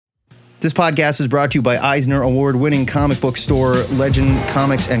This podcast is brought to you by Eisner Award-winning comic book store Legend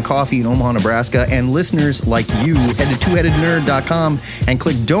Comics and Coffee in Omaha, Nebraska, and listeners like you. Head to twoheadednerd.com and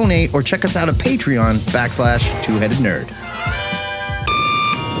click donate or check us out at Patreon/twoheadednerd.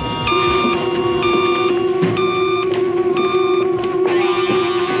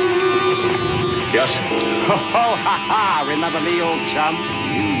 Yes. Ho, ho, ha, ha. Remember me, old chum?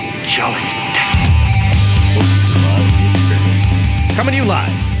 You jolly Coming to you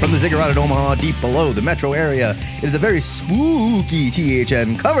live from the Ziggurat at Omaha, deep below the metro area. It is a very spooky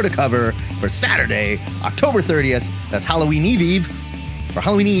THN cover-to-cover for Saturday, October 30th. That's Halloween Eve. For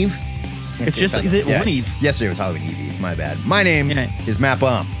Halloween Eve. It's just one Eve. Yesterday was Halloween Eve. My bad. My name is Matt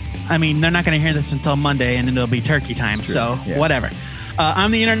Baum. I mean, they're not going to hear this until Monday, and then it'll be turkey time, so whatever. I'm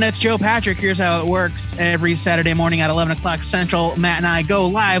the Internet's Joe Patrick. Here's how it works. Every Saturday morning at 11 o'clock Central, Matt and I go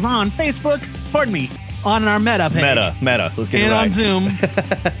live on Facebook. Pardon me. On our Meta page. Meta. Let's get it right. And on Zoom.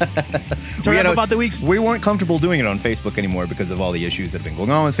 To wrap about the week's. We weren't comfortable doing it on Facebook anymore because of all the issues that have been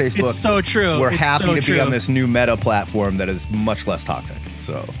going on with Facebook. It's so true. We're happy to be on this new Meta platform that is much less toxic.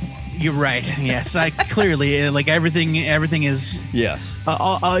 So you're right. Yes, I clearly like everything is. Yes.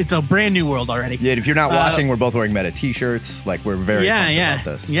 It's a brand new world already. Yeah. If you're not watching, we're both wearing Meta T-shirts. Like we're very about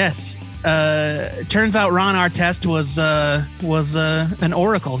this. Yes. Turns out Ron Artest was an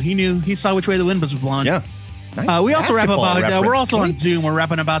oracle. He saw which way the wind was blowing. Yeah. Nice. We also wrap about. We're also on Zoom. We're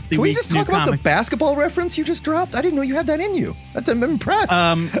wrapping about the week's new comics. Can we just talk about the basketball reference you just dropped? I didn't know you had that in you. I'm impressed.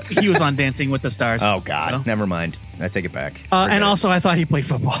 He was on Dancing with the Stars. Oh God, so. Never mind. I take it back. And also, I thought he played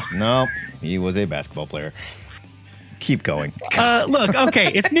football. No, he was a basketball player. Keep going. Look,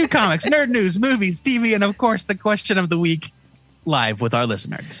 okay, it's new comics, nerd news, movies, TV, and of course, the question of the week live with our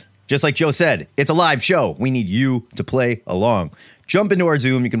listeners. Just like Joe said, it's a live show. We need you to play along. Jump into our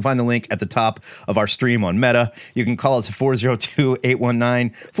Zoom. You can find the link at the top of our stream on Meta. You can call us at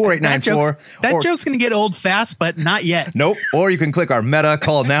 402-819-4894. That joke's going to get old fast, but not yet. Nope. Or you can click our Meta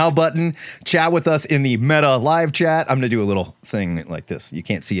Call Now button. Chat with us in the Meta live chat. I'm going to do a little thing like this. You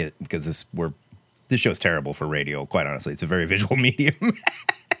can't see it because this show's terrible for radio, quite honestly. It's a very visual medium.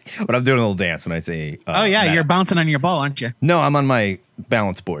 But I'm doing a little dance when I say Meta. You're bouncing on your ball, aren't you? No, I'm on my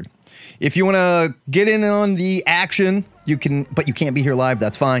balance board. If you want to get in on the action, you can, but you can't be here live,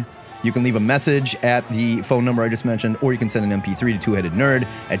 that's fine. You can leave a message at the phone number I just mentioned, or you can send an MP3 to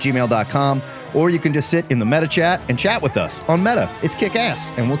twoheadednerd@gmail.com, or you can just sit in the Meta chat and chat with us on Meta. It's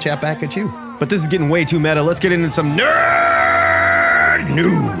kick-ass, and we'll chat back at you. But this is getting way too meta. Let's get into some nerd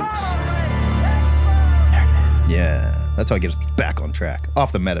news. Yeah, that's how I get us back on track,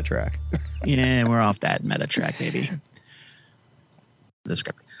 off the Meta track. Yeah, we're off that Meta track, baby. The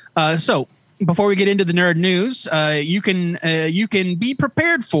script. So before we get into the nerd news, you can be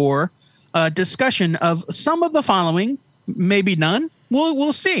prepared for a discussion of some of the following, maybe none.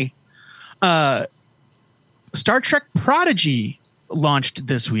 We'll see. Star Trek Prodigy launched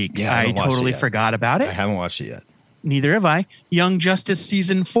this week. Yeah, I totally forgot about it. I haven't watched it yet. Neither have I. Young Justice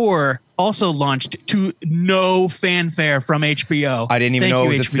Season 4 also launched to no fanfare from HBO. I didn't even know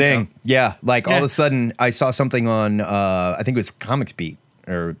it was a thing. Yeah, all of a sudden I saw something on, I think it was Comics Beat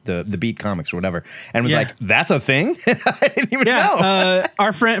or the Beat Comics or whatever, and was like, that's a thing? I didn't even know.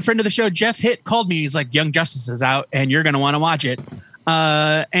 Our friend of the show, Jeff Hitt, called me. He's like, Young Justice is out and you're going to want to watch it.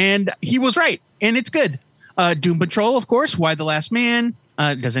 And he was right. And it's good. Doom Patrol, of course. Why the Last Man?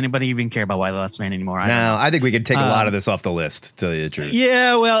 Does anybody even care about Why the Last Man anymore? I think we could take a lot of this off the list, to tell you the truth.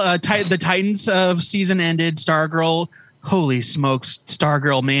 Yeah, well, the Titans of season ended. Stargirl, holy smokes,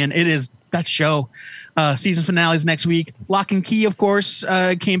 Stargirl, man, it is that show. Season finales next week. Lock and Key, of course,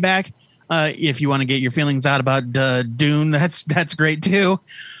 came back. If you want to get your feelings out about Dune, that's great too.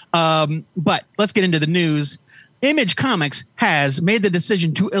 But let's get into the news. Image Comics has made the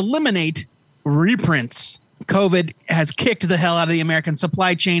decision to eliminate reprints. COVID has kicked the hell out of the American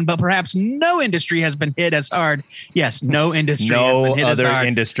supply chain, but perhaps no industry has been hit as hard. Yes, no industry has been hit as hard. No other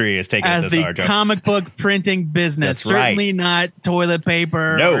industry is taking as this the hard. Comic book printing business. That's certainly not toilet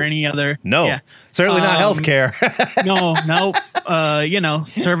paper or any other. No, certainly not healthcare. No.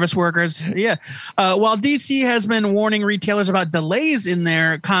 Service workers. Yeah. While DC has been warning retailers about delays in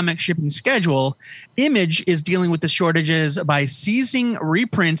their comic shipping schedule, Image is dealing with the shortages by seizing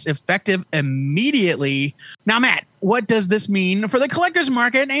reprints effective immediately. Now, Matt, what does this mean for the collector's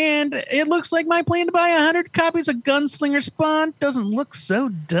market? And it looks like my plan to buy 100 copies of Gunslinger Spawn doesn't look so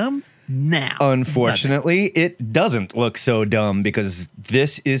dumb. now. Unfortunately, it doesn't look so dumb because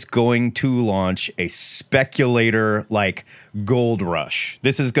this is going to launch a speculator like gold rush.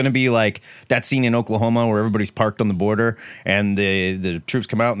 This is going to be like that scene in Oklahoma where everybody's parked on the border and the troops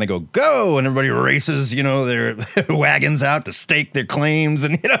come out and they go, and everybody races, their wagons out to stake their claims.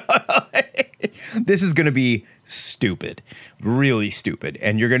 And, this is going to be stupid, really stupid.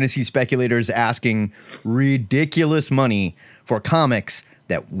 And you're going to see speculators asking ridiculous money for comics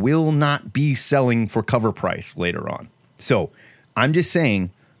that will not be selling for cover price later on. So I'm just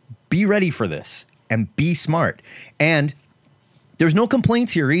saying, be ready for this and be smart. And there's no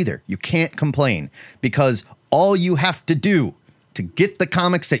complaints here either. You can't complain because all you have to do to get the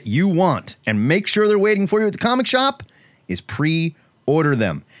comics that you want and make sure they're waiting for you at the comic shop is pre-order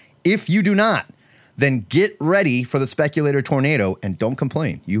them. If you do not, then get ready for the speculator tornado and don't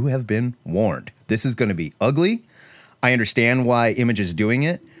complain. You have been warned. This is going to be ugly. I understand why Image is doing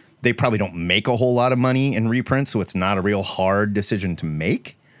it. They probably don't make a whole lot of money in reprints, so it's not a real hard decision to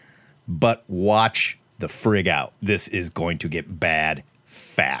make. But watch the frig out. This is going to get bad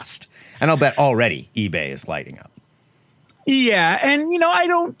fast. And I'll bet already eBay is lighting up. Yeah, and I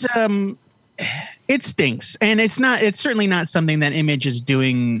don't it stinks. And it's certainly not something that Image is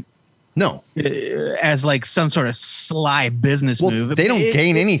doing No. As like some sort of sly business move. They don't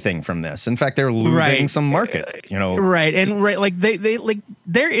gain anything from this. In fact, they're losing some market, Right. And like they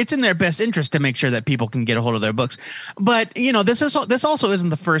it's in their best interest to make sure that people can get a hold of their books. But, this also isn't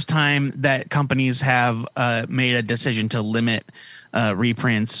the first time that companies have made a decision to limit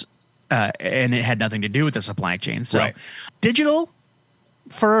reprints and it had nothing to do with the supply chain. So digital,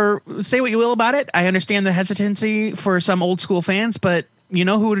 say what you will about it. I understand the hesitancy for some old school fans, but you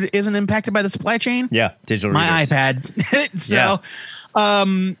know who isn't impacted by the supply chain? Yeah, digital My readers. iPad. So,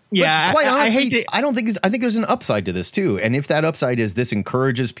 Quite honestly, I I think there's an upside to this too. And if that upside is this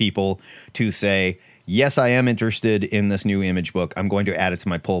encourages people to say, yes, I am interested in this new Image book, I'm going to add it to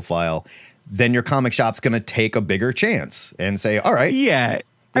my pull file, then your comic shop's going to take a bigger chance and say, all right. Yeah.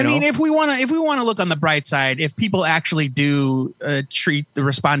 I mean, if we want to look on the bright side, if people actually do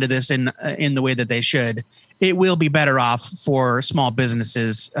respond to this in the way that they should, it will be better off for small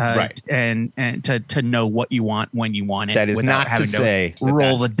busineses and to know what you want when you want it. That is not to say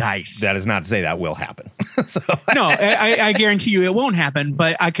roll the dice. That is not to say that will happen. No, I guarantee you it won't happen.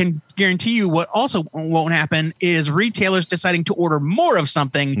 But I can guarantee you what also won't happen is retailers deciding to order more of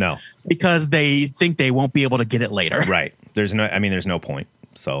something because they think they won't be able to get it later. Right. There's no point.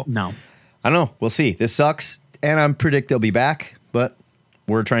 So no, I don't know. We'll see. This sucks, and I predict they'll be back, but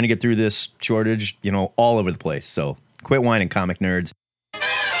we're trying to get through this shortage, all over the place. So quit whining, comic nerds.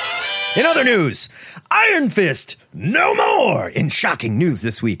 In other news, Iron Fist, no more! In shocking news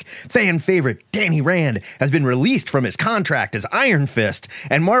this week, fan favorite Danny Rand has been released from his contract as Iron Fist,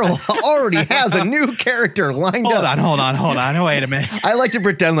 and Marvel already has a new character lined up. Hold on. Wait a minute. I like to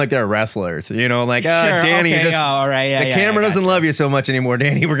pretend like they're wrestlers, like, Danny, okay, all right, the camera doesn't love you so much anymore,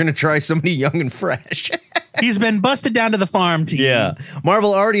 Danny. We're going to try somebody young and fresh. He's been busted down to the farm team. Yeah.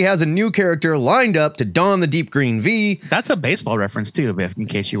 Marvel already has a new character lined up to don the deep green V. That's a baseball reference, too, in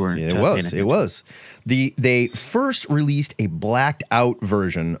case you weren't. It was. They first released a blacked out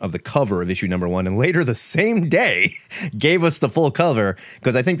version of the cover of issue number 1, and later the same day gave us the full cover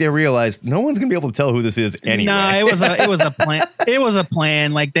because I think they realized no one's going to be able to tell who this is anyway. No, it was a plan. It was a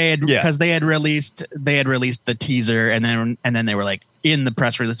plan. Like they had because they had released the teaser, and then they were like in the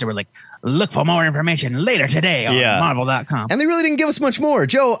press release they were like, look for more information later today on Marvel.com. And they really didn't give us much more.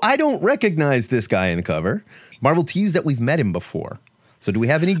 Joe, I don't recognize this guy in the cover. Marvel teased that we've met him before. So do we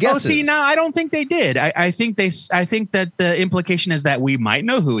have any guesses? Oh, see, no, I don't think they did. I think that the implication is that we might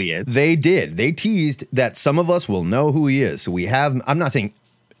know who he is. They did. They teased that some of us will know who he is. So we have, I'm not saying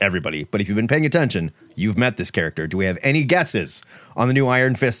everybody, but if you've been paying attention, you've met this character. Do we have any guesses on the new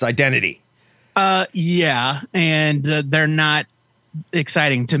Iron Fist's identity? Yeah, and they're not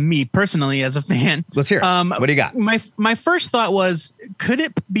exciting to me personally as a fan. Let's hear it. What do you got? My first thought was, could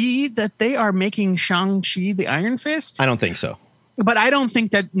it be that they are making Shang-Chi the Iron Fist? I don't think so. But I don't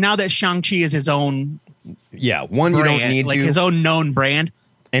think that now that Shang-Chi is his own one, brand, you don't need his own known brand.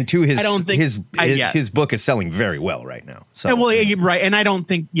 And two, his book is selling very well right now. So right. And I don't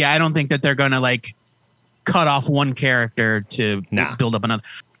think that they're gonna like cut off one character to build up another.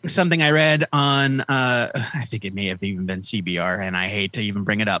 Something I read on I think it may have even been CBR, and I hate to even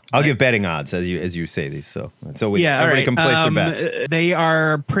bring it up. I'll give betting odds as you say these, so everybody can place their bets. They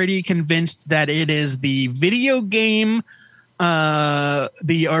are pretty convinced that it is the video game,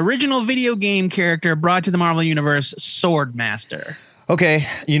 the original video game character brought to the Marvel Universe, Swordmaster. Okay,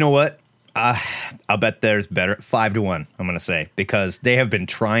 you know what? I'll bet there's better 5-1. I'm gonna say, because they have been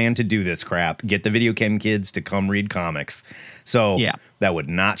trying to do this crap, get the video game kids to come read comics. So Yeah. that would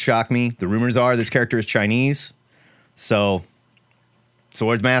not shock me. The rumors are this character is Chinese, so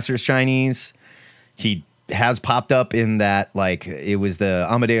Swordmaster is Chinese. He has popped up in that, like, it was the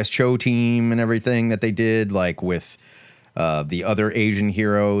Amadeus Cho team and everything that they did, like with the other Asian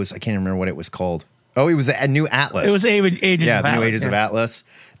heroes. I can't remember what it was called. Oh, it was a new Atlas. It was Agents yeah, of the new Atlas, Ages yeah. of Atlas.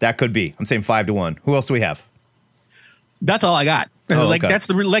 That could be. I'm saying 5-1. Who else do we have? That's all I got. Oh, like okay. that's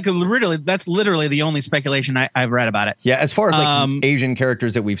literally the only speculation I've read about it. Yeah, as far as like Asian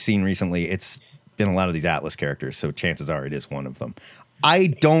characters that we've seen recently, it's been a lot of these Atlas characters. So chances are it is one of them.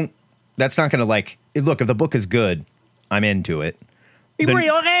 That's not going to like, look, if the book is good, I'm into it. Then-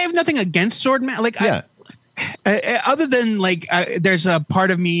 I have nothing against Swordman. Like, Yeah. other than like, there's a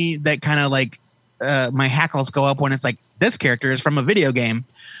part of me that kind of like my hackles go up when it's like this character is from a video game,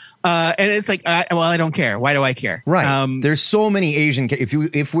 and it's like, well, I don't care. Why do I care? Right. There's so many Asian.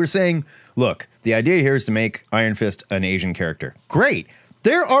 If we're saying, look, the idea here is to make Iron Fist an Asian character. Great.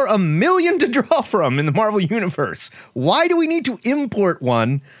 There are a million to draw from in the Marvel universe. Why do we need to import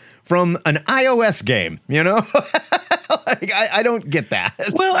one from an iOS game? You know, like, I don't get that.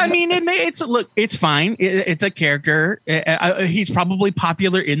 Well, I mean, it's fine. It's a character. He's probably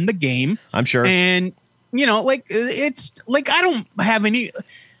popular in the game. I'm sure. And you know, like it's like I don't have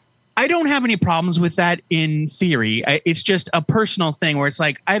any problems with that in theory. It's just a personal thing where it's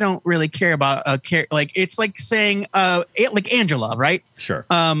like I don't really care about a character. Like it's like saying like Angela, right? Sure.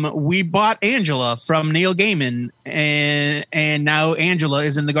 We bought Angela from Neil Gaiman, and now Angela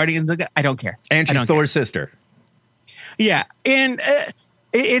is in the Guardians. I don't care. And I she's don't Thor's sister. Yeah, and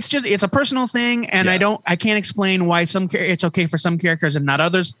it's a personal thing, and Yeah. I can't explain why it's okay for some characters and not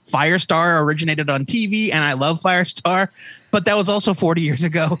others. Firestar originated on TV, and I love Firestar, but that was also 40 years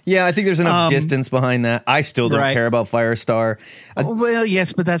ago. Yeah, I think there's enough distance behind that. I still don't Right. care about Firestar. Well,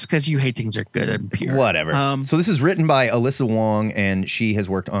 yes, but that's because you hate things are good and pure. Whatever. So this is written by Alyssa Wong, and she has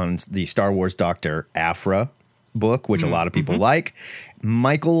worked on the Star Wars Dr. Aphra book, which a lot of people like.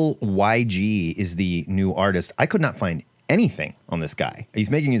 Michael YG is the new artist. I could not find anything on this guy. He's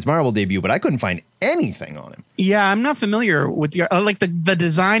making his Marvel debut, but I couldn't find anything on him. Yeah, I'm not familiar with the like the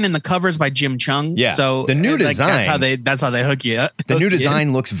design and the covers by Jim Chung. Yeah, so the new like, design. That's how they hook you up. The new hook you in.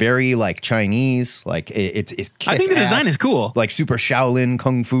 design looks very like Chinese. Like it's I think the kick-ass, design is cool. like super Shaolin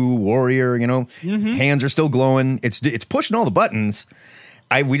Kung Fu warrior. You know, hands are still glowing. It's pushing all the buttons.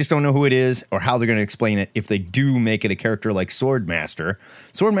 We just don't know who it is or how they're going to explain it if they do make it a character like Swordmaster.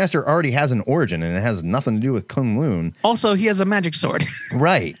 Swordmaster already has an origin, and it has nothing to do with Kung Lun. Also, he has a magic sword.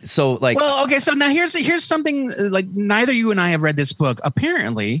 Right. So, like... Well, okay, so now here's something, like, neither you and I have read this book.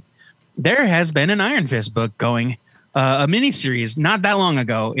 Apparently, there has been an Iron Fist book going, a miniseries not that long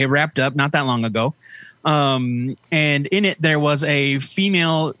ago. It wrapped up not that long ago. And in it, there was a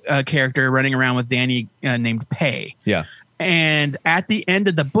female character running around with Danny named Pei. Yeah. And at the end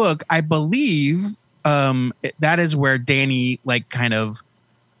of the book, I believe that is where Danny, like, kind of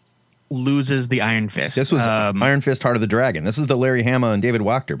loses the Iron Fist. This was Iron Fist Heart of the Dragon. This was the Larry Hama and David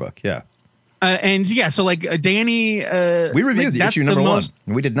Wachter book. Yeah. And yeah, so like Danny, we reviewed like, the that's issue number one. most,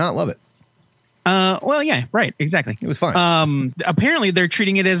 We did not love it. well, yeah, right, exactly. It was fine. Apparently, they're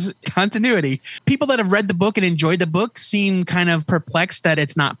treating it as continuity. People that have read the book and enjoyed the book seem kind of perplexed that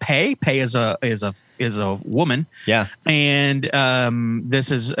it's not Pei. Pei is a woman. Yeah. And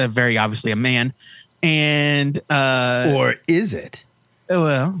this is very obviously a man. And Or is it?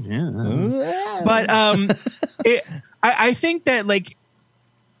 well, yeah. But I think that like.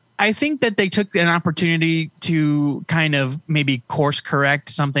 I think that they took an opportunity to kind of maybe course correct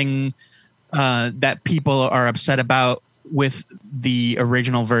something that people are upset about with the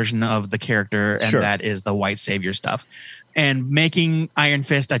original version of the character, and Sure. that is the white savior stuff. And making Iron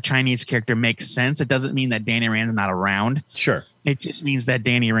Fist a Chinese character makes sense. It doesn't mean that Danny Rand's not around. Sure. It just means that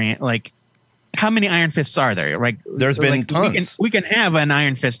Danny Rand, like, how many Iron Fists are there? Like, There's been like, tons. We can have an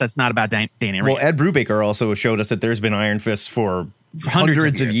Iron Fist that's not about Danny Rand. Well, Ed Brubaker also showed us that there's been Iron Fists for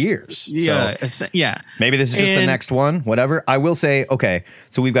hundreds of years. Yeah, So yeah. maybe this is just the And- next one, whatever. I will say, okay,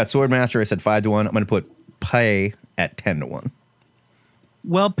 so we've got Swordmaster. I said 5-1. I'm going to put Pei at 10-1.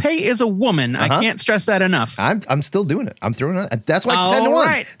 Well, Pei is a woman. Uh-huh. I can't stress that enough. I'm still doing it. I'm throwing it. That's why it's All 10-1.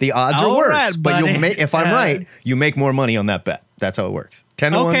 right. The odds are All worse, right, but buddy. you'll make, if I'm right, you make more money on that bet. That's how it works.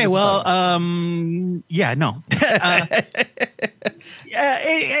 10-1. Okay, is well, fine. yeah, no. Yeah,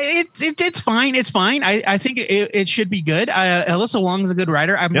 it's fine. It's fine. I think it should be good. Alyssa Wong's a good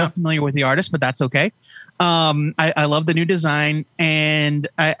writer. I'm Yeah. not familiar with the artist, but that's okay. I love the new design, and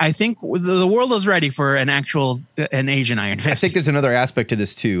I think the world is ready for an Asian Iron Fist. I think there's another aspect to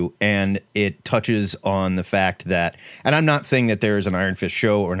this too, and it touches on the fact that, and I'm not saying that there is an Iron Fist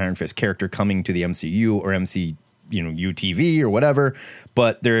show or an Iron Fist character coming to the MCU or UTV or whatever,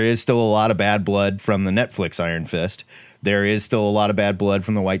 but there is still a lot of bad blood from the Netflix Iron Fist. There is still a lot of bad blood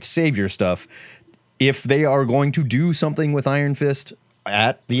from the White Savior stuff. If they are going to do something with Iron Fist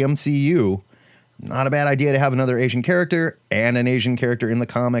at the MCU, not a bad idea to have another Asian character and an Asian character in the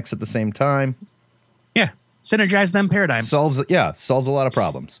comics at the same time. Yeah, synergize them paradigms. Solves a lot of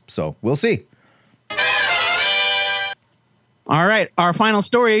problems. So we'll see. All right, our final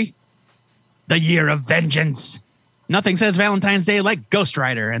story, the Year of Vengeance. Nothing says Valentine's Day like Ghost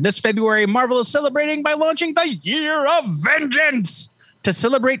Rider, and this February, Marvel is celebrating by launching the Year of Vengeance to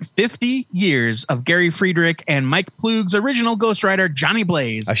celebrate 50 years of Gary Friedrich and Mike Ploog's original Ghost Rider, Johnny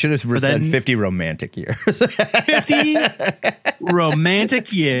Blaze. I should have said 50 romantic years. 50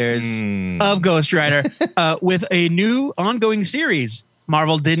 romantic years of Ghost Rider with a new ongoing series.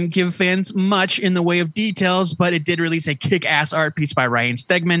 Marvel didn't give fans much in the way of details, but it did release a kick-ass art piece by Ryan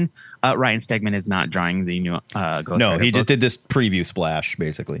Stegman. Ryan Stegman is not drawing the new Ghost Rider No, he book. just did this preview splash,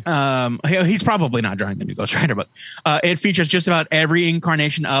 basically. He's probably not drawing the new Ghost Rider book. It features just about every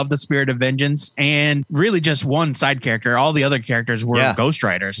incarnation of the Spirit of Vengeance and really just one side character. All the other characters were Ghost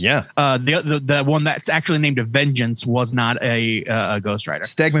Riders. Yeah. The one that's actually named Vengeance was not a Ghost Rider.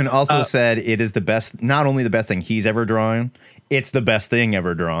 Stegman also said it is the best, not only the best thing he's ever drawn, it's the best thing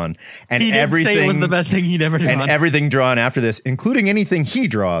ever drawn. And he did say it was the best thing he'd ever drawn. And everything drawn after this, including anything he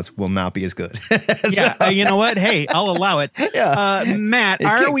draws, will not be as good. Yeah, you know what? Hey, I'll allow it. Yeah. Matt,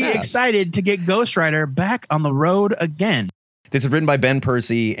 are we excited to get Ghost Rider back on the road again? This is written by Ben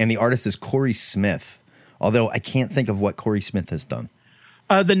Percy, and the artist is Corey Smith. Although I can't think of what Corey Smith has done.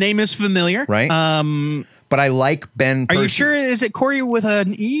 The name is familiar. Right. But I like Ben Percy. Are you sure? Is it Corey with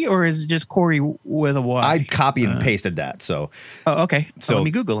an E or is it just Corey with a Y? I copied and pasted that. So, okay. So let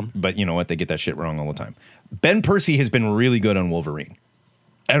me Google him. But you know what? They get that shit wrong all the time. Ben Percy has been really good on Wolverine.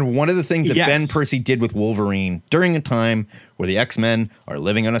 And one of the things that Ben Percy did with Wolverine during a time where the X-Men are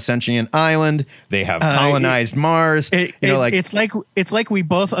living on a sentient island, they have colonized Mars. It's like we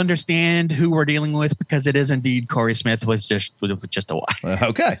both understand who we're dealing with because it is indeed Corey Smith with just a Y.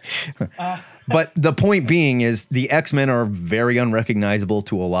 Okay. But the point being is the X-Men are very unrecognizable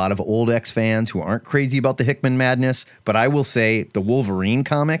to a lot of old X fans who aren't crazy about the Hickman madness. But I will say the Wolverine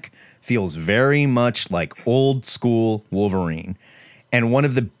comic feels very much like old school Wolverine. And one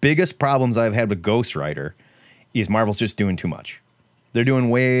of the biggest problems I've had with Ghost Rider is Marvel's just doing too much. They're doing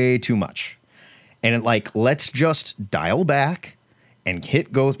way too much. And let's just dial back and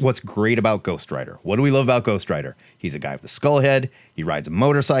hit what's great about Ghost Rider. What do we love about Ghost Rider? He's a guy with a skull head. He rides a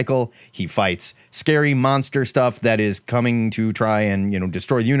motorcycle. He fights scary monster stuff that is coming to try and,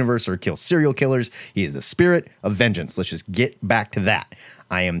 destroy the universe or kill serial killers. He is the spirit of vengeance. Let's just get back to that.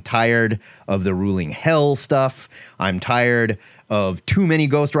 I am tired of the ruling hell stuff. I'm tired of too many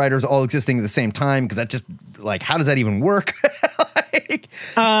Ghost Riders all existing at the same time because that just, how does that even work?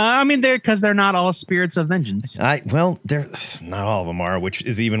 They're not all spirits of vengeance. They're not all of them are, which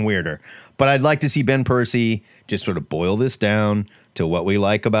is even weirder. But I'd like to see Ben Percy just sort of boil this down to what we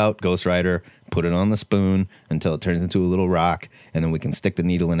like about Ghost Rider, put it on the spoon until it turns into a little rock, and then we can stick the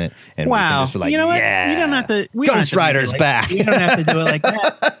needle in it. And we can just you know what? You don't have to. Ghost Rider's back. We don't have to do it like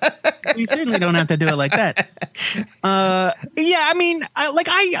that. We certainly don't have to do it like that.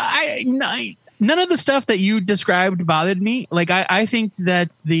 None of the stuff that you described bothered me. I think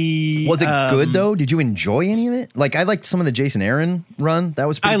that was it good though? Did you enjoy any of it? I liked some of the Jason Aaron run. That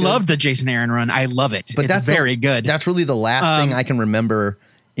was pretty good. Loved the Jason Aaron run. I love it. But that's very good. That's really the last thing I can remember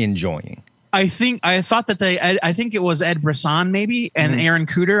enjoying. I think it was Ed Brisson maybe and Aaron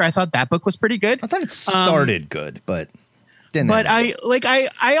Cooter. I thought that book was pretty good. I thought it started good, but didn't. But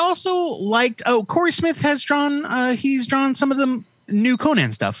I also liked. Oh, Corey Smith has drawn. He's drawn some of the new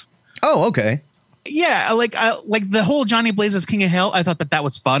Conan stuff. Oh, okay. Yeah, like the whole Johnny Blaze as King of Hell. I thought that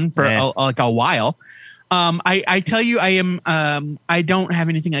was fun for a while. I tell you, I don't have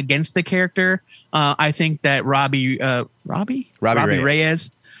anything against the character. I think that Robbie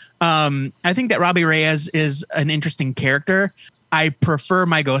Reyes. I think that Robbie Reyes is an interesting character. I prefer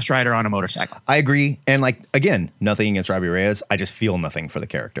my Ghost Rider on a motorcycle. I agree. And again, nothing against Robbie Reyes. I just feel nothing for the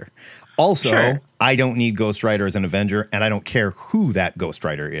character. Also, Sure. I don't need Ghost Rider as an Avenger, and I don't care who that Ghost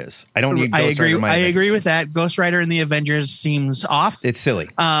Rider is. I don't need I Ghost agree. Rider in my I Avengers agree team. with that. Ghost Rider in the Avengers seems off. It's silly.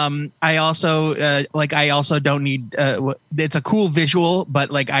 I also I also don't need. It's a cool visual, but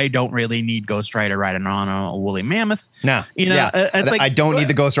like I don't really need Ghost Rider riding on a woolly mammoth. Nah. You know, it's like I don't need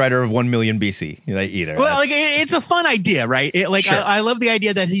the Ghost Rider of 1 million BC either. Well, like it's a fun idea, right? Sure. I love the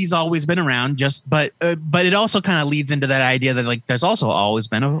idea that he's always been around. But it also kind of leads into that idea that like there's also always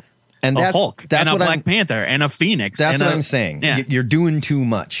been a Hulk and a Black Panther and a Phoenix. That's and what I'm saying. Yeah. You're doing too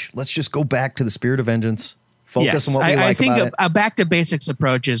much. Let's just go back to the spirit of vengeance. Focus on what we like I think about it. a back to basics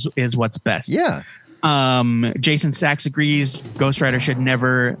approach is what's best. Yeah. Jason Sachs agrees. Ghost Rider should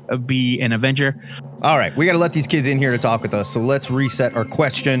never be an Avenger. All right. We got to let these kids in here to talk with us. So let's reset our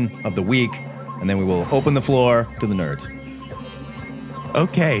question of the week, and then we will open the floor to the nerds.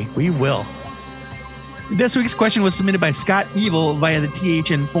 Okay, we will. This week's question was submitted by Scott Evil via the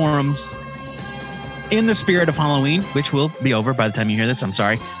THN forums. In the spirit of Halloween, which will be over by the time you hear this, I'm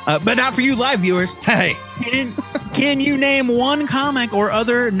sorry, but not for you live viewers. Hey. Can you name one comic or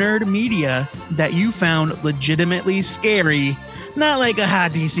other nerd media that you found legitimately scary? Not like a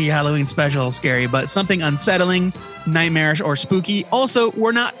hot DC Halloween special scary, but something unsettling, nightmarish, or spooky. Also,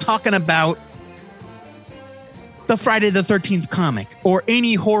 we're not talking about the Friday the 13th comic or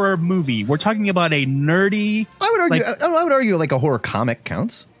any horror movie. We're talking about a nerdy. I would argue like a horror comic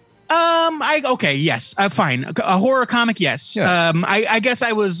counts. Yes, fine. A horror comic, yes. Yeah. I guess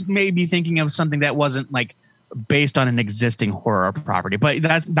I was maybe thinking of something that wasn't like based on an existing horror property, but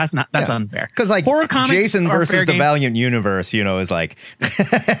that's unfair. Because like horror comics Jason are versus fair the game. Valiant Universe, is like,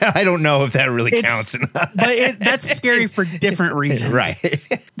 I don't know if that really It's- counts. but that's scary for different reasons. Right.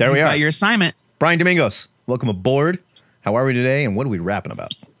 There we You are. got your assignment. Brian Domingos, welcome aboard. How are we today, and what are we rapping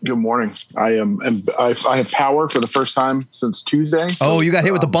about? Good morning. I have power for the first time since Tuesday. Oh, you got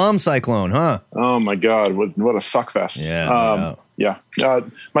hit with the bomb cyclone, huh? Oh my God! What a suck fest. Yeah, no doubt. Yeah.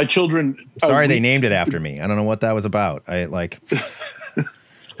 My children. Sorry, they named it after me. I don't know what that was about. I was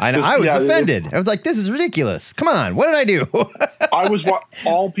Yeah, offended. I was like, "This is ridiculous. Come on, what did I do?" I was what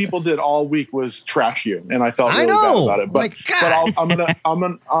all people did all week was trash you, and I felt I really know. bad about it. But Like, God.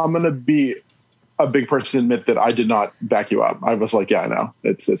 I'm gonna be a big person to admit that I did not back you up. I was like, yeah, I know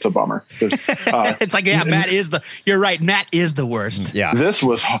it's a bummer. 'Cause, It's like, yeah, you're right. Matt is the worst. Yeah, this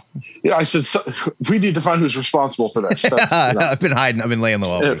was. Yeah, I said we need to find who's responsible for this. That's, I've been hiding. I've been laying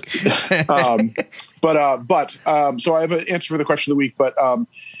low all week. So I have an answer for the question of the week. But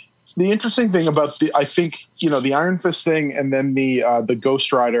the interesting thing about I think the Iron Fist thing, and then the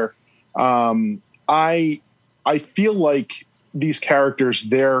Ghost Rider. I feel like these characters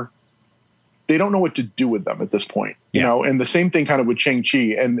they don't know what to do with them at this point, and the same thing kind of with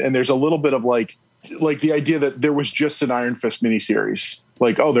Shang-Chi. And there's a little bit of like the idea that there was just an Iron Fist miniseries.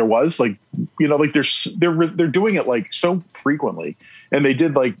 Like, oh, there was like they're doing it like so frequently. And they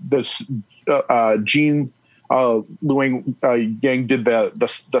did like this, Jean Luang Yang did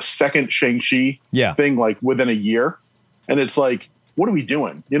the second Shang-Chi thing like within a year. And it's like, what are we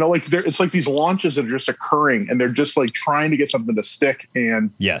doing? It's like these launches that are just occurring and they're just like trying to get something to stick.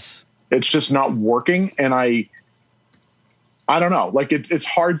 And Yes. it's just not working. And I don't know, like it's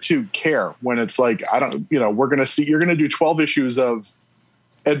hard to care when it's like, you're going to do 12 issues of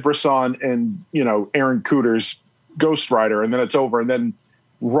Ed Brisson and, Aaron Cooter's Ghost Rider, and then it's over. And then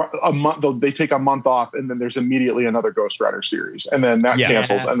a month, they take a month off, and then there's immediately another Ghost Rider series, and then that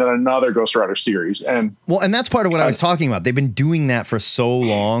cancels, and then another Ghost Rider series. And that's part of what I was talking about. They've been doing that for so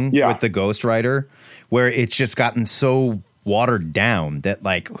long with the Ghost Rider, where it's just gotten so watered down that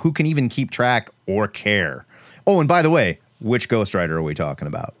like who can even keep track or care? Oh, and by the way, which Ghost Rider are we talking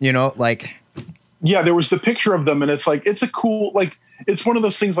about? Yeah, there was the picture of them, and it's like it's a cool, like it's one of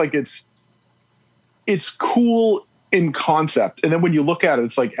those things, like it's cool in concept, and then when you look at it,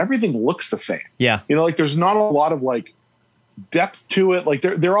 it's like everything looks the same. Yeah, like there's not a lot of like depth to it. Like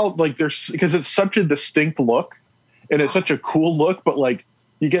they're all like because it's such a distinct look, and it's such a cool look, but like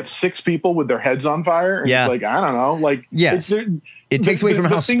you get 6 people with their heads on fire, and it's like I don't know, like yes, it takes away from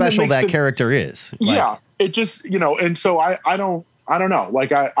how special that character is. Yeah, it just and so I don't know.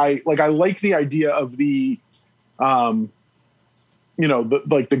 Like I like the idea of the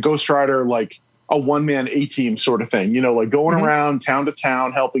the Ghost Rider, like a one-man A-team sort of thing, like going around town to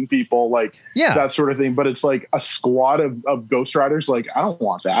town, helping people, like that sort of thing. But it's like a squad of Ghost Riders. Like, I don't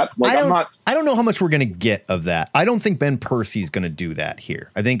want that. Like, I don't know how much we're going to get of that. I don't think Ben Percy's going to do that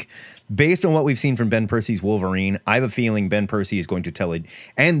here. I think based on what we've seen from Ben Percy's Wolverine, I have a feeling Ben Percy is going to tell it.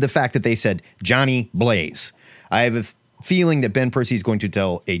 And the fact that they said Johnny Blaze, feeling that Ben Percy is going to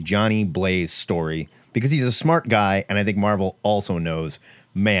tell a Johnny Blaze story because he's a smart guy, and I think Marvel also knows.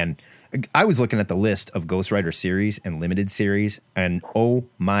 Man, I was looking at the list of Ghost Rider series and limited series, and oh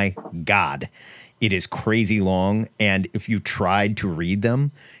my God, it is crazy long. And if you tried to read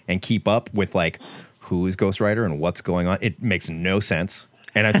them and keep up with like who is Ghost Rider and what's going on, it makes no sense.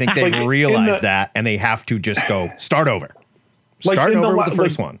 And I think they realize that, and they have to just go start over. Start over with the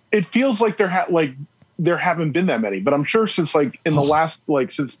first one. It feels like there haven't been that many, but I'm sure since like in the last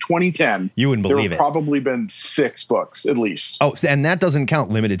since 2010, you wouldn't believe there have probably been 6 books at least. Oh, and that doesn't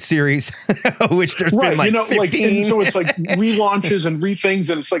count limited series, which there's been like 15. And so it's like relaunches and rethings,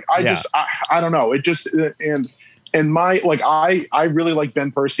 and it's like I don't know. It just and my I really like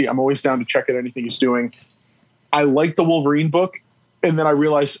Ben Percy. I'm always down to check out anything he's doing. I like the Wolverine book. And then I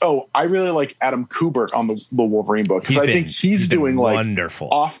realized, I really like Adam Kubert on the Wolverine book because I think he's doing like wonderful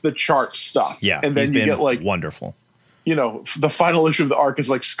off the chart stuff. Yeah, and then you get like wonderful. You know, the final issue of the arc is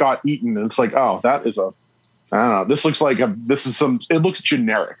like Scott Eaton, and it's like, oh, that is I don't know. This looks like it looks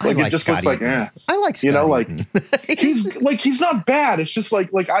generic. Like it just Scott looks Eaton. like, I like Scott Eaton. he's not bad. It's just like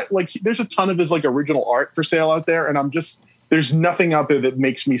there's a ton of his like original art for sale out there, and there's nothing out there that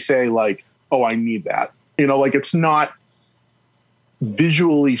makes me say like, oh, I need that. You know, like it's not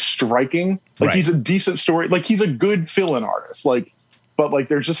visually striking. Like he's a decent story. Like he's a good fill-in artist. Like, but like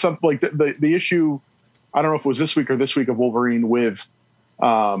there's just something like the issue. I don't know if it was this week of Wolverine with,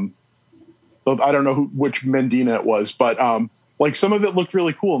 I don't know which Mendina it was, but like some of it looked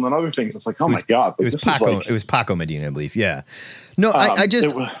really cool, and then other things it's like, oh my God, it was Paco Medina, I believe. Yeah, no, I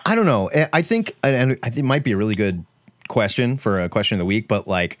don't know. I think it might be a really good question for a question of the week, but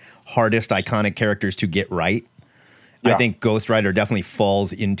like hardest iconic characters to get right. Yeah. I think Ghost Rider definitely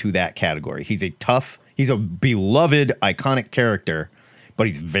falls into that category. He's a beloved, iconic character, but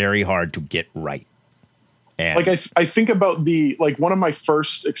he's very hard to get right. And like I think about one of my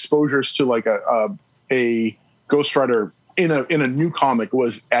first exposures to like a Ghost Rider in a new comic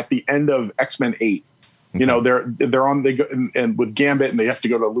was at the end of X-Men 8. Okay. You know, they go and with Gambit, and they have to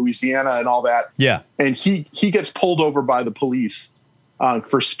go to Louisiana and all that. Yeah, and he gets pulled over by the police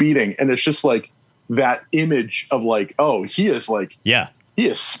for speeding, and it's just like that image of like, oh, he is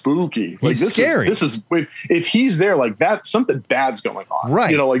spooky. Like, he's scary. This is if he's there like that, something bad's going on.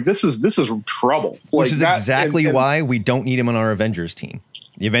 Right. You know, like this is trouble. Which is exactly why we don't need him on our Avengers team.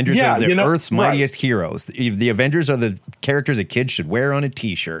 The Avengers are Earth's mightiest heroes. The Avengers are the characters a kid should wear on a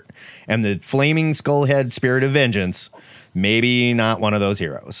T-shirt. And the flaming skullhead spirit of vengeance, maybe not one of those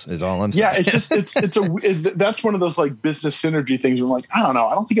heroes, is all I'm saying. Yeah, it's just that's one of those like business synergy things where I'm like, I don't know,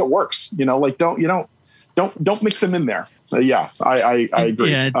 I don't think it works. You know, like don't mix them in there. Yeah, I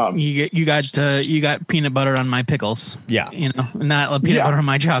agree. Yeah, you got peanut butter on my pickles. Yeah, you know, not peanut butter on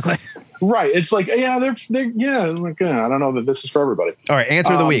my chocolate. Right. It's like, they're like, I don't know that this is for everybody. All right.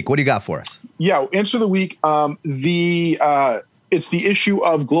 Answer of the week. What do you got for us? Yeah. Answer of the week. It's the issue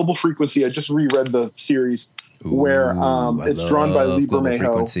of Global Frequency. I just reread the series where it's drawn by Lee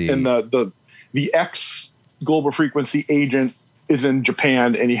Bermejo, and the ex Global Frequency agent is in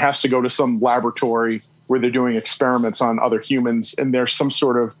Japan, and he has to go to some laboratory where they're doing experiments on other humans. And there's some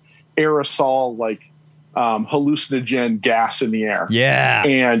sort of aerosol, like, hallucinogen gas in the air. Yeah.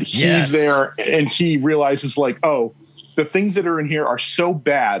 And he's there, and he realizes like, oh, the things that are in here are so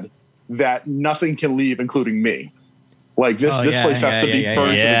bad that nothing can leave, including me. Like this place has to be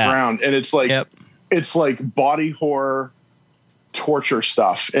burned to the ground. And it's like, it's like body horror torture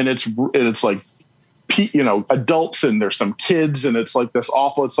stuff. And it's like, you know, adults, and there's some kids, and it's like this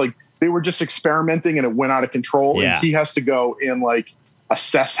awful, it's like they were just experimenting and it went out of control. Yeah. And he has to go and like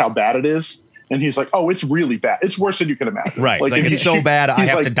assess how bad it is. And he's like, oh, it's really bad. It's worse than you can imagine. Right. Like it's so bad, I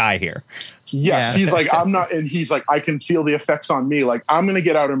have to die here. Yes. Yeah. He's like, I'm not. And he's like, I can feel the effects on me. Like, I'm going to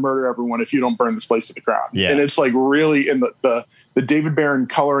get out and murder everyone if you don't burn this place to the ground. Yeah. And it's like really, and the David Barron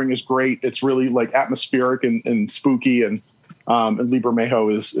coloring is great. It's really like atmospheric and spooky. And Lee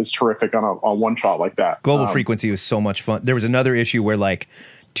Bermejo is terrific on a one shot like that. Global Frequency was so much fun. There was another issue where like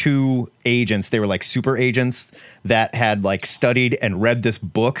 2 agents, they were like super agents that had like studied and read this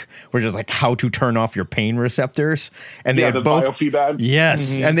book where just like how to turn off your pain receptors, and they had both biofeedback.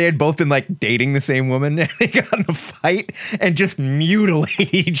 Yes. Mm-hmm. And they had both been like dating the same woman, and they got in a fight and just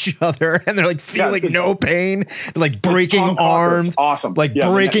mutilate each other, and they're like feeling no pain, like breaking arms, awesome, like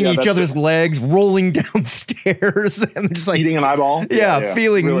breaking each other's legs, rolling downstairs, and just like eating an eyeball,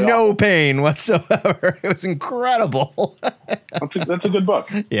 feeling really no awful pain whatsoever. It was incredible. That's a good book.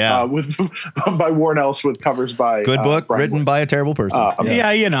 Yeah. By Warren Ellis, with covers by good book written by a terrible person.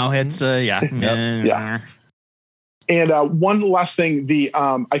 You know, it's yeah. And one last thing,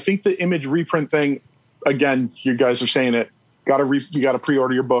 I think the Image reprint thing, again, you guys are saying it. You got to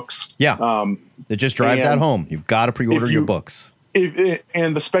pre-order your books. Yeah. It just drives that home. You've got to pre-order your books.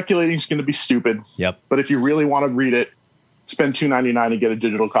 And the speculating is going to be stupid. Yep. But if you really want to read it, spend $2.99 and get a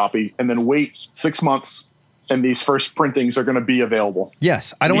digital copy, and then wait 6 months, and these first printings are going to be available.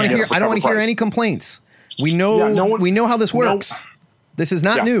 Yes. I don't want to hear. I don't want to hear any complaints. We know. We know how this works. This is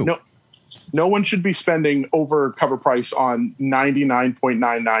not new. No one should be spending over cover price on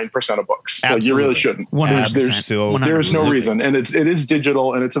 99.99% of books. Like, you really shouldn't. 100%. There's no reason. And it is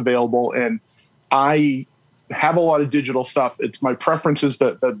digital and it's available. And I have a lot of digital stuff. It's my preference is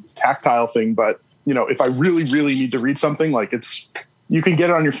the tactile thing. But, if I really, really need to read something, like you can get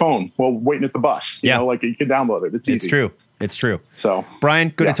it on your phone while waiting at the bus. You know, like you can download it. It's easy. It's true. So, Brian,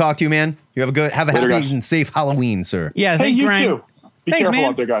 good to talk to you, man. You have a happy and safe Halloween, sir. Yeah. Hey, you Brian. too. Be careful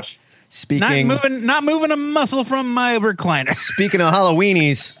out there, guys. Speaking, not moving a muscle from my recliner. Speaking of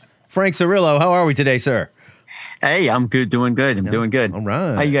Halloweenies, Frank Cirillo, how are we today, sir? Hey, I'm good, doing good. I'm doing good. All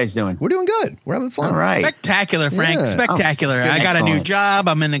right. How you guys doing? We're doing good. We're having fun. All right. Spectacular, Frank. Yeah. Spectacular. I got a new Excellent. job.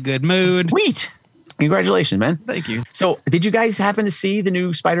 I'm in a good mood. Sweet. Congratulations, man. Thank you. So, did you guys happen to see the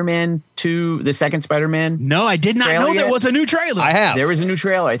new Spider-Man 2, the second Spider-Man? No, I did not Trailer know there yet? was a new trailer. I have. There was a new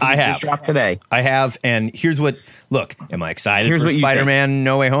trailer. I think I it have. just dropped today. I have. And here's what, look, am I excited Here's for what you Spider-Man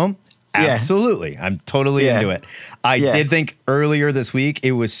No Way Home? Yeah. Absolutely. I'm totally Yeah. into it. I Yeah. did think earlier this week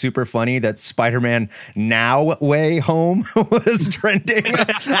it was super funny that Spider-Man Now Way Home was trending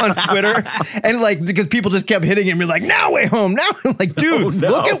on Twitter. And like, because people just kept hitting it and be like, Now Way Home. Now, like, dudes, no.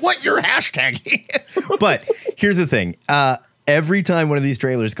 look at what you're hashtagging. But here's the thing. Every time one of these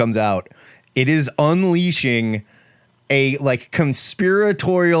trailers comes out, it is unleashing a like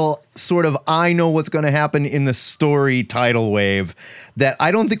conspiratorial sort of I know what's going to happen in the story tidal wave that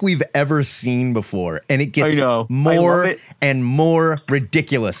I don't think we've ever seen before, and it gets I know. I more love it. and more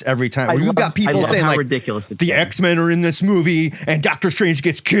ridiculous every time. I You've love- got I people love saying how like ridiculous it's the been. X-Men are in this movie and Doctor Strange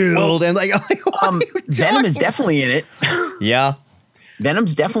gets killed and like what are you Venom is talking definitely in it. about? Yeah.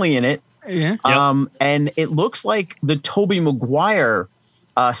 Venom's definitely in it. Yeah. And it looks like the Tobey Maguire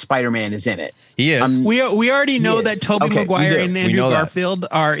Spider-Man is in it. He is. We already know is. that Tobey Okay, we Maguire do. and We Andrew know that. Garfield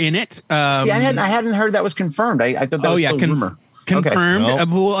are in it. See, I hadn't heard that was confirmed. I thought that was still a rumor. Confirmed. Nope.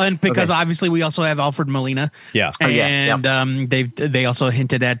 Well, and because Okay. obviously we also have Alfred Molina. Yeah. Oh, yeah, And they also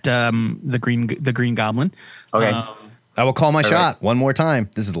hinted at the Green Goblin. Okay. I will call my All shot one more time.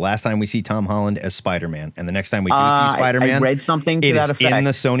 This is the last time we see Tom Holland as Spider-Man. And the next time we do see Spider-Man, I read something to it that is effect in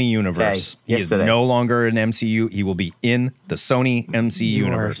the Sony universe. today, He is yesterday. no longer an MCU. He will be in the Sony MC You are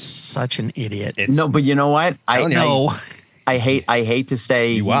universe. such an idiot. It's, No, but you know what? Telling you. I hate to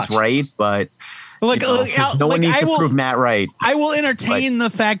say You watch. he's right, but Like, you know, 'cause no one needs to prove Matt right. I will entertain the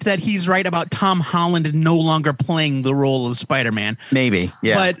fact that he's right about Tom Holland no longer playing the role of Spider-Man. Maybe,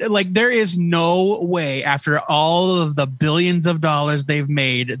 yeah. But like, there is no way after all of the billions of dollars they've